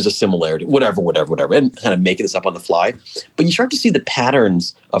ask you if there's a similarity, whatever, and kind of making this up on the fly. But you start to see the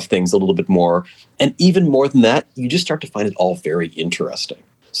patterns of things a little bit more. And even more than that, you just start to find it all very interesting.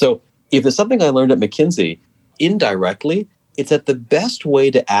 So if there's something I learned at McKinsey, indirectly, it's that the best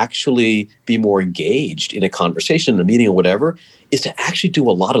way to actually be more engaged in a conversation, a meeting, or whatever, is to actually do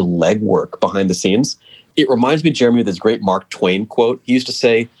a lot of legwork behind the scenes. It reminds me, Jeremy, of this great Mark Twain quote. He used to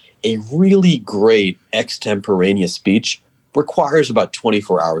say, a really great extemporaneous speech requires about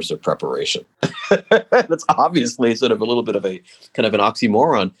 24 hours of preparation. That's obviously sort of a little bit of a kind of an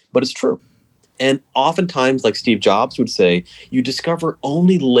oxymoron, but it's true. And oftentimes, like Steve Jobs would say, you discover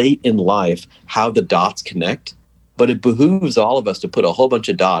only late in life how the dots connect, but it behooves all of us to put a whole bunch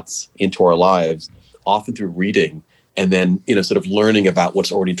of dots into our lives, often through reading, and then, sort of learning about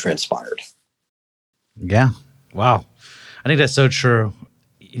what's already transpired. Yeah. Wow. I think that's so true.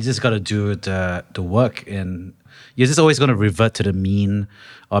 You just got to do the work, and you're just always going to revert to the mean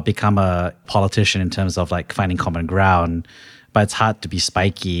or become a politician in terms of like finding common ground. But it's hard to be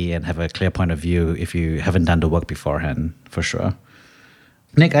spiky and have a clear point of view if you haven't done the work beforehand, for sure.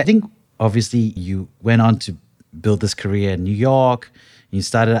 Nick, I think obviously you went on to build this career in New York. You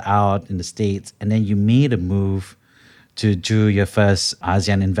started out in the States, and then you made a move to do your first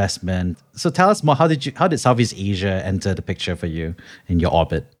ASEAN investment. So tell us more. How did Southeast Asia enter the picture for you in your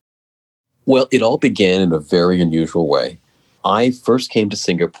orbit? Well, it all began in a very unusual way. I first came to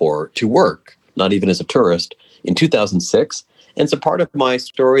Singapore to work, not even as a tourist, in 2006. And it's a part of my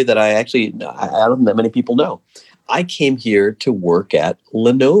story that I don't think that many people know. I came here to work at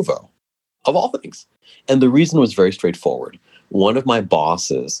Lenovo, of all things. And the reason was very straightforward. One of my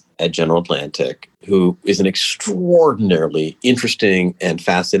bosses at General Atlantic, who is an extraordinarily interesting and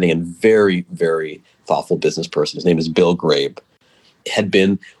fascinating and very, very thoughtful business person, his name is Bill Grabe, had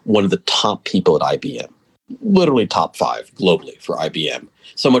been one of the top people at IBM, literally top 5 globally for IBM.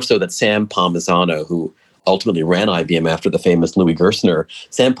 So much so that Sam Palmisano, who ultimately ran IBM after the famous Louis Gerstner,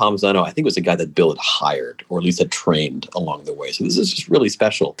 Sam Palmisano, I think, was a guy that Bill had hired or at least had trained along the way. So this is just really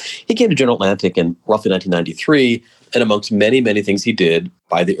special. He came to General Atlantic in roughly 1993, and amongst many, many things he did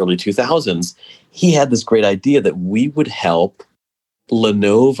by the early 2000s, he had this great idea that we would help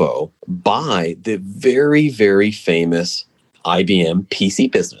Lenovo buy the very, very famous IBM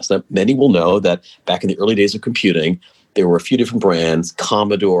PC business. Now, many will know that back in the early days of computing, there were a few different brands,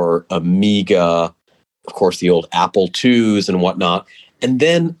 Commodore, Amiga, of course, the old Apple IIs and whatnot. And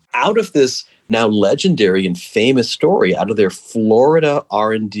then out of this now legendary and famous story, out of their Florida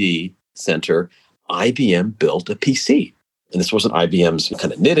R&D center, IBM built a PC. And this wasn't IBM's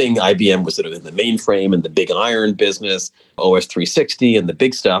kind of knitting. IBM was sort of in the mainframe and the big iron business, OS 360 and the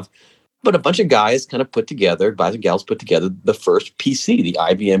big stuff. But a bunch of guys kind of guys and gals put together the first PC, the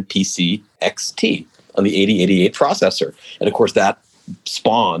IBM PC XT on the 8088 processor. And of course, that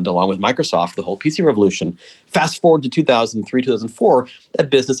spawned, along with Microsoft, the whole PC revolution. Fast forward to 2003, 2004, that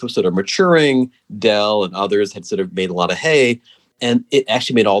business was sort of maturing. Dell and others had sort of made a lot of hay. And it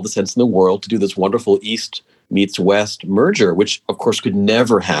actually made all the sense in the world to do this wonderful East meets West merger, which of course could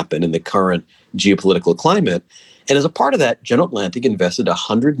never happen in the current geopolitical climate. And as a part of that, General Atlantic invested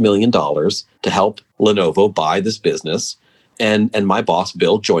 $100 million to help Lenovo buy this business. And my boss,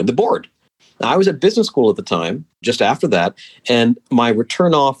 Bill, joined the board. Now, I was at business school at the time, just after that, and my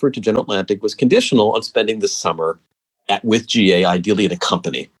return offer to General Atlantic was conditional on spending the summer with GA, ideally in a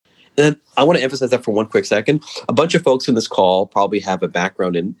company. And I want to emphasize that for one quick second. A bunch of folks in this call probably have a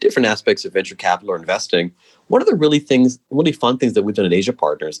background in different aspects of venture capital or investing. One of the really fun things that we've done at Asia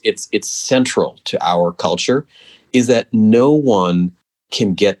Partners, it's central to our culture, is that no one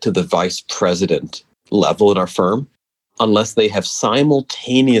can get to the vice president level at our firm unless they have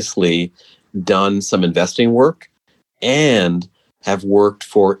simultaneously done some investing work and have worked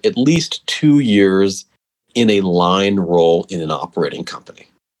for at least 2 years in a line role in an operating company,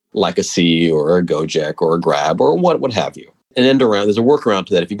 like a C or a Gojek or a Grab or what have you. There's a workaround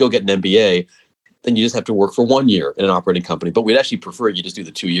to that. If you go get an MBA, then you just have to work for 1 year in an operating company. But we'd actually prefer you just do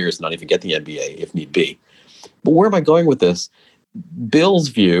the 2 years and not even get the MBA if need be. But where am I going with this? Bill's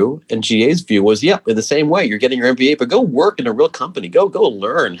view and GA's view was, in the same way, you're getting your MBA, but go work in a real company. Go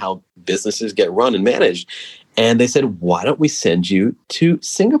learn how businesses get run and managed. And they said, why don't we send you to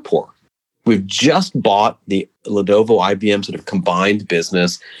Singapore? We've just bought the Lenovo IBM sort of combined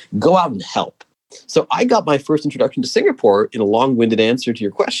business. Go out and help. So I got my first introduction to Singapore, in a long-winded answer to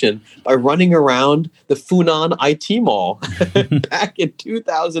your question, by running around the Funan IT Mall back in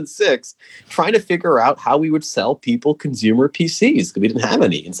 2006, trying to figure out how we would sell people consumer PCs, because we didn't have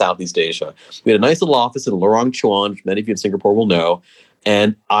any in Southeast Asia. We had a nice little office in Lorong Chuan, which many of you in Singapore will know,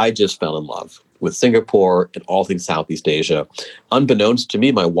 and I just fell in love with Singapore and all things Southeast Asia. Unbeknownst to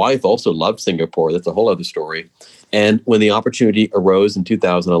me, my wife also loved Singapore. That's a whole other story. And when the opportunity arose in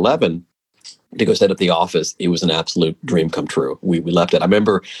 2011 to go set up the office, it was an absolute dream come true. We left it. I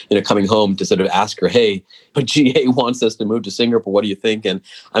remember, coming home to sort of ask her, hey, GA wants us to move to Singapore. What do you think? And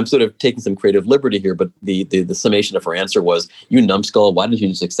I'm sort of taking some creative liberty here, but the summation of her answer was, you numbskull, why didn't you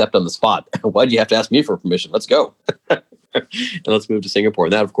just accept on the spot? Why did you have to ask me for permission? Let's go. And let's move to Singapore.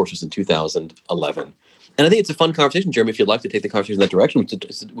 And that, of course, was in 2011. And I think it's a fun conversation, Jeremy, if you'd like to take the conversation in that direction,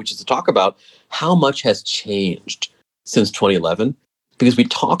 which is to talk about how much has changed since 2011. Because we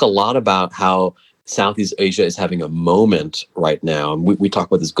talk a lot about how Southeast Asia is having a moment right now. And we talk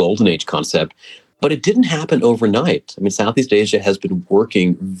about this golden age concept, but it didn't happen overnight. I mean, Southeast Asia has been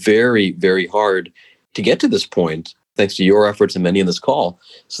working very, very hard to get to this point, thanks to your efforts and many in this call,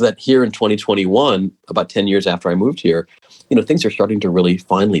 so that here in 2021, about 10 years after I moved here, things are starting to really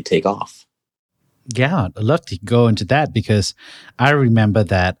finally take off. Yeah, I'd love to go into that, because I remember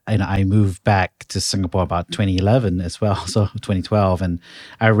that I moved back to Singapore about 2011 as well, so 2012. And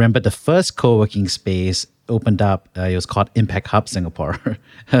I remember the first co-working space opened up. It was called Impact Hub Singapore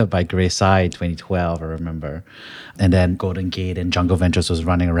by Grace Sai in 2012, I remember. And then Golden Gate and Jungle Ventures was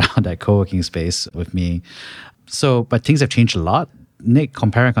running around that co-working space with me. So, but things have changed a lot. Nick,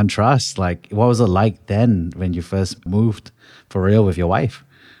 compare and contrast, like what was it like then when you first moved for real with your wife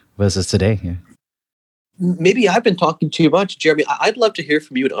versus today? Yeah. Maybe I've been talking too much, Jeremy. I'd love to hear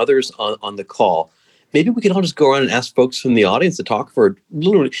from you and others on the call. Maybe we can all just go around and ask folks from the audience to talk for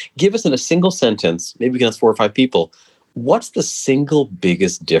literally, give us in a single sentence, maybe we can ask 4 or 5 people, what's the single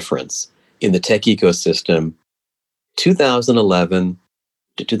biggest difference in the tech ecosystem 2011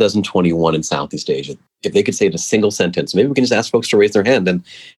 to 2021 in Southeast Asia? If they could say it in a single sentence, maybe we can just ask folks to raise their hand. And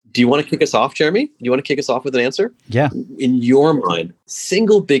do you want to kick us off, Jeremy? Do you want to kick us off with an answer? Yeah. In your mind,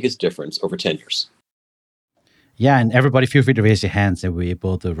 single biggest difference over 10 years. Yeah, and everybody feel free to raise your hands and we're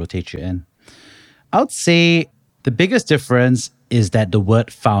able to rotate you in. I would say the biggest difference is that the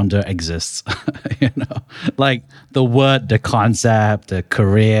word founder exists. Like the word, the concept, the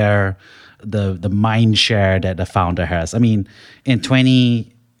career, the mind share that the founder has. I mean, in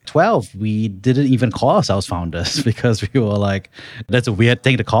 2012, we didn't even call ourselves founders because we were like, that's a weird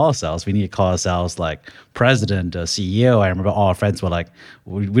thing to call ourselves. We need to call ourselves like president or CEO. I remember all our friends were like,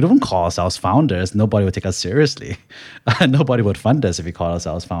 we don't call ourselves founders. Nobody would take us seriously. Nobody would fund us if we call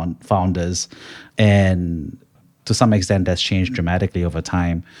ourselves founders. And to some extent, that's changed dramatically over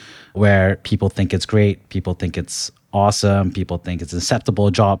time, where people think it's great. People think it's awesome. People think it's an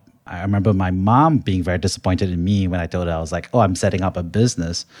acceptable job. I remember my mom being very disappointed in me when I told her, I was like, oh, I'm setting up a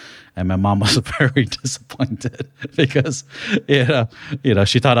business. And my mom was very disappointed because,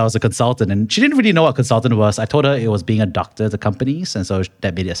 she thought I was a consultant and she didn't really know what consultant was. I told her it was being a doctor to companies. And so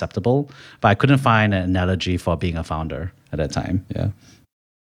that made it acceptable. But I couldn't find an analogy for being a founder at that time. Yeah.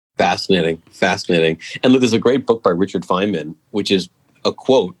 Fascinating. And look, there's a great book by Richard Feynman, which is a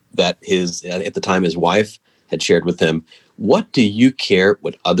quote that at the time his wife had shared with him. What do you care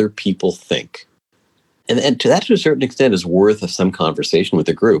what other people think? And to that, to a certain extent, is worth of some conversation with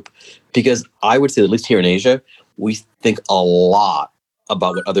the group, because I would say, at least here in Asia, we think a lot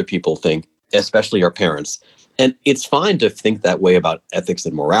about what other people think, especially our parents. And it's fine to think that way about ethics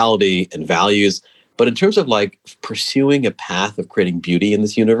and morality and values. But in terms of like pursuing a path of creating beauty in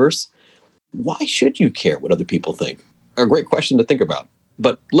this universe, why should you care what other people think? A great question to think about.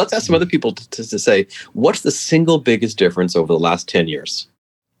 But let's ask some other people to say, what's the single biggest difference over the last 10 years?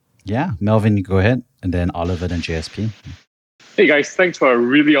 Yeah, Melvin, you go ahead. And then Oliver and JSP. Hey guys, thanks for a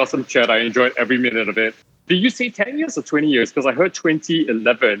really awesome chat. I enjoyed every minute of it. Did you say 10 years or 20 years? Because I heard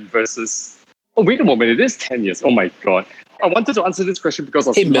 2011 versus... Oh, wait a moment. It is 10 years. Oh my God. I wanted to answer this question because I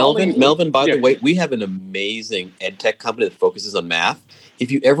was... Hey, Melvin, by the way, we have an amazing ed tech company that focuses on math.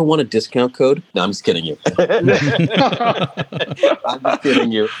 If you ever want a discount code... No, I'm just kidding you. I'm just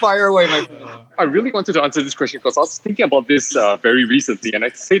kidding you. Fire away, my friend. I really wanted to answer this question because I was thinking about this very recently, and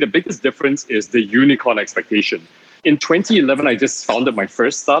I'd say the biggest difference is the unicorn expectation. In 2011, I just founded my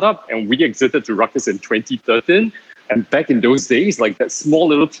first startup, and we exited to Ruckus in 2013. And back in those days, like that small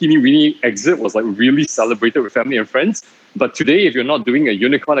little teeny weeny exit was like really celebrated with family and friends. But today, if you're not doing a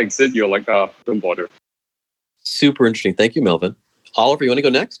unicorn exit, you're like, don't bother. Super interesting. Thank you, Melvin. Oliver, you want to go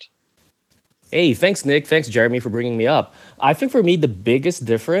next? Hey, thanks, Nick. Thanks, Jeremy, for bringing me up. I think for me, the biggest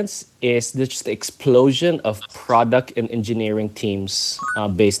difference is just the explosion of product and engineering teams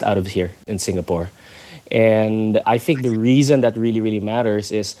based out of here in Singapore. And I think the reason that really, really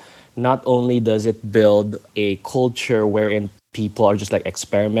matters is not only does it build a culture wherein people are just like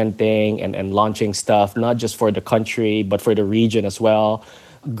experimenting and launching stuff, not just for the country, but for the region as well.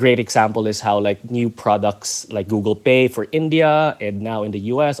 Great example is how like new products like Google Pay for India and now in the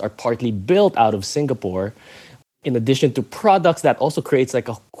US are partly built out of Singapore. In addition to products, that also creates like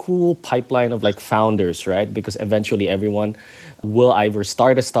a cool pipeline of like founders, right? Because eventually everyone will either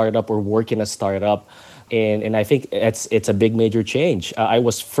start a startup or work in a startup. And I think it's a big major change. I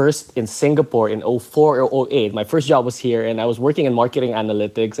was first in Singapore in 04 or 08. My first job was here and I was working in marketing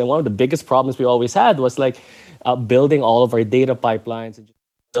analytics. And one of the biggest problems we always had was like building all of our data pipelines and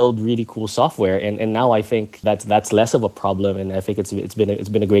build really cool software. And now I think that's less of a problem. And I think it's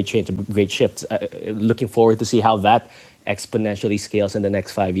been a great change, a great shift. Looking forward to see how that exponentially scales in the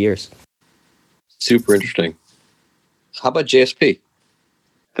next 5 years. Super interesting. How about JSP?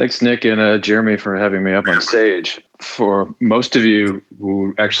 Thanks, Nick and Jeremy, for having me up on stage. For most of you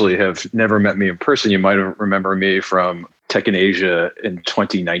who actually have never met me in person, you might remember me from Tech in Asia in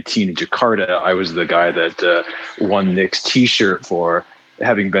 2019 in Jakarta. I was the guy that won Nick's T-shirt for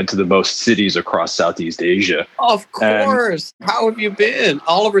having been to the most cities across Southeast Asia. Of course. How have you been?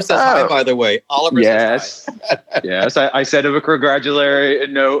 Oliver says hi, by the way. Oliver says hi. Yes, I sent him a congratulatory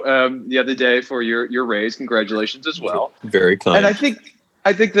note the other day for your raise. Congratulations as well. Very kind. And I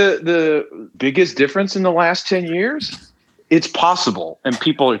think the biggest difference in the last 10 years, it's possible and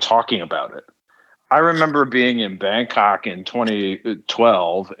people are talking about it. I remember being in Bangkok in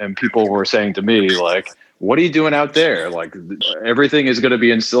 2012 and people were saying to me, like, what are you doing out there? Like, everything is going to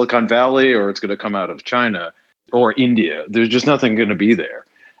be in Silicon Valley or it's going to come out of China or India. There's just nothing going to be there.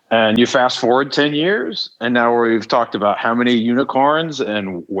 And you fast forward 10 years and now we've talked about how many unicorns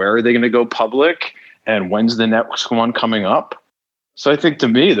and where are they going to go public and when's the next one coming up. So I think to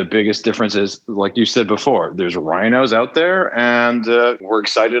me, the biggest difference is, like you said before, there's rhinos out there and we're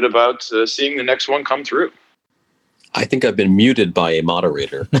excited about seeing the next one come through. I think I've been muted by a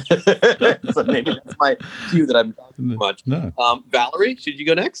moderator. So maybe that's my cue that I'm talking too much. No. Valerie, should you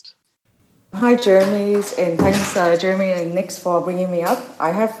go next? Hi, Jeremy, and thanks, Jeremy and Nick, for bringing me up.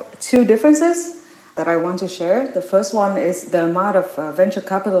 I have two differences that I want to share. The first one is the amount of venture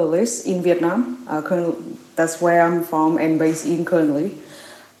capitalists in Vietnam. That's where I'm from and based in currently.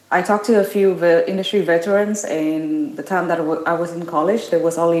 I talked to a few industry veterans, and the time that I was in college, there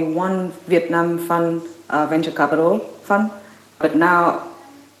was only one Vietnam fund, venture capital fund. But now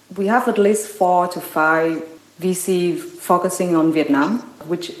we have at least 4 to 5 VC focusing on Vietnam,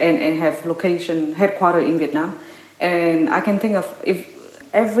 which and have headquartered in Vietnam. And I can think of if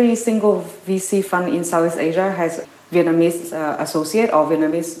every single VC fund in Southeast Asia has Vietnamese associate or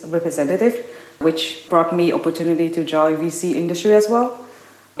Vietnamese representative, which brought me opportunity to join VC industry as well.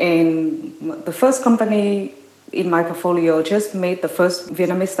 And the first company in my portfolio just made the first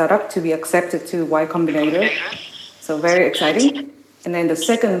Vietnamese startup to be accepted to Y Combinator. So very exciting. And then the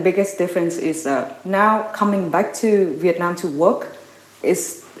second biggest difference is now coming back to Vietnam to work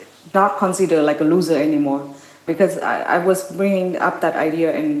is not considered like a loser anymore. Because I was bringing up that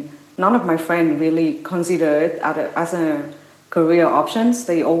idea and none of my friends really consider it as a career options.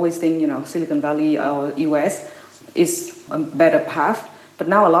 They always think, Silicon Valley or US is a better path. But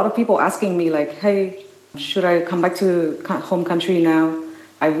now a lot of people asking me like, hey, should I come back to home country now,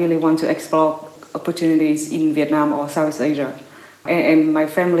 I really want to explore opportunities in Vietnam or Southeast Asia. And my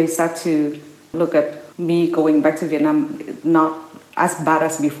family start to look at me going back to Vietnam not as bad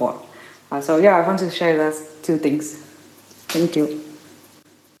as before. So yeah, I want to share those two things. Thank you.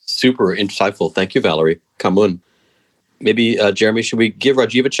 Super insightful. Thank you, Valerie. Kamun. Maybe, Jeremy, should we give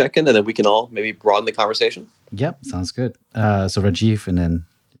Rajiv a check-in and then we can all maybe broaden the conversation? Yep, sounds good. So Rajiv and then...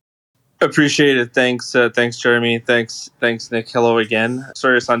 Appreciate it. Thanks, Jeremy. Thanks, Nick. Hello again.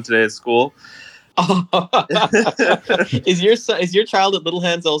 Sorry your son today at school. Is your child at Little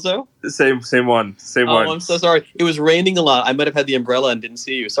Hands also? Same one. I'm so sorry. It was raining a lot. I might have had the umbrella and didn't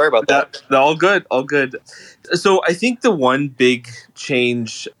see you. Sorry about that. All good. So I think the one big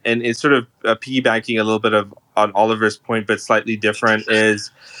change, and it's sort of piggybacking a little bit on Oliver's point, but slightly different,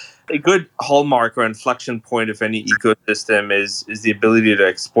 is a good hallmark or inflection point of any ecosystem is the ability to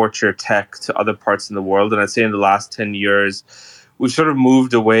export your tech to other parts in the world. And I'd say in the last 10 years, we've sort of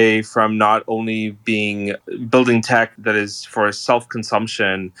moved away from not only building tech that is for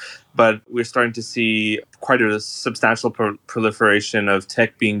self-consumption, but we're starting to see quite a substantial proliferation of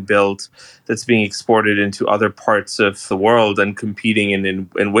tech being built that's being exported into other parts of the world and competing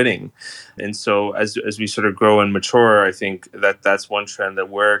and winning. And so as we sort of grow and mature, I think that's one trend that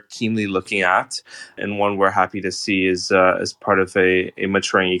we're keenly looking at, and one we're happy to see as part of a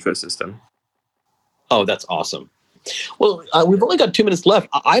maturing ecosystem. Oh, that's awesome. Well, we've only got 2 minutes left.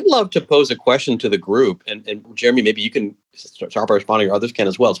 I'd love to pose a question to the group, and Jeremy, maybe you can start by responding, or others can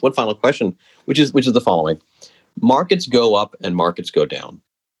as well. So one final question, which is the following: markets go up and markets go down,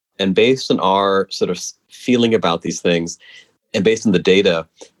 and based on our sort of feeling about these things, and based on the data,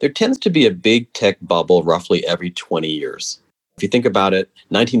 there tends to be a big tech bubble roughly every 20 years. If you think about it,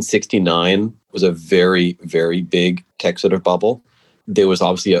 1969 was a very, very big tech sort of bubble. There was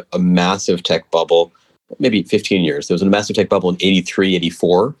obviously a massive tech bubble. Maybe 15 years. There was a massive tech bubble in 83,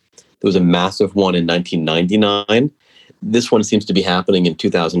 84. There was a massive one in 1999. This one seems to be happening in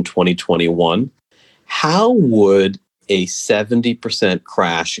 2020, 21. How would a 70%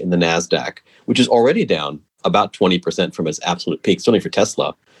 crash in the NASDAQ, which is already down about 20% from its absolute peak, certainly for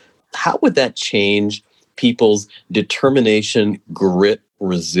Tesla, how would that change people's determination, grit,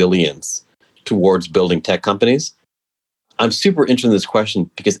 resilience towards building tech companies? I'm super interested in this question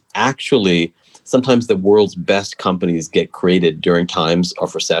because actually, sometimes the world's best companies get created during times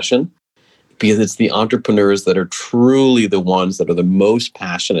of recession, because it's the entrepreneurs that are truly the ones that are the most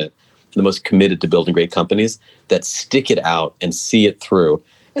passionate, the most committed to building great companies, that stick it out and see it through.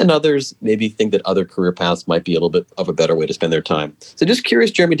 And others maybe think that other career paths might be a little bit of a better way to spend their time. So just curious,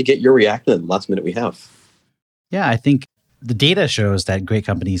 Jeremy, to get your reaction in the last minute we have. Yeah, I think the data shows that great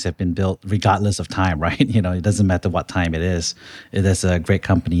companies have been built regardless of time, right? It doesn't matter what time it is. There's a great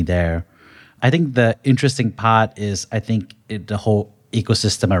company there. I think the interesting part is, the whole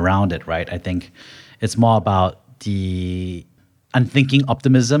ecosystem around it, right? I think it's more about the unthinking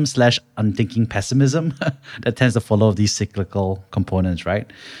optimism / unthinking pessimism that tends to follow these cyclical components, right?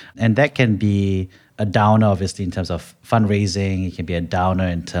 And that can be a downer, obviously, in terms of fundraising. It can be a downer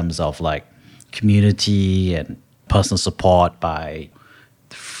in terms of like community and personal support by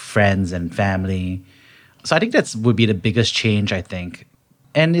friends and family. So I think that would be the biggest change, I think.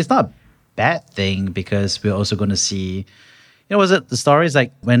 And it's not bad thing, because we're also going to see, was it the stories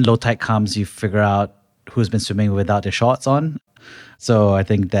like when low tide comes, you figure out who's been swimming without their shorts on. So I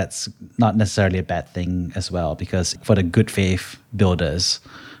think that's not necessarily a bad thing as well, because for the good faith builders,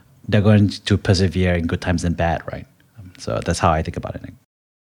 they're going to persevere in good times and bad, right? So that's how I think about it.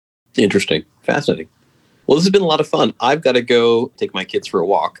 Interesting. Fascinating. Well, this has been a lot of fun. I've got to go take my kids for a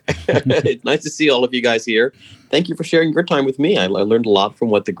walk. It's nice to see all of you guys here. Thank you for sharing your time with me. I learned a lot from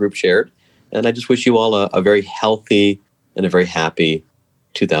what the group shared. And I just wish you all a very healthy and a very happy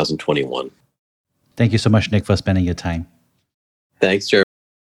 2021. Thank you so much, Nick, for spending your time. Thanks, Jeremy.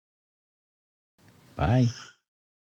 Bye.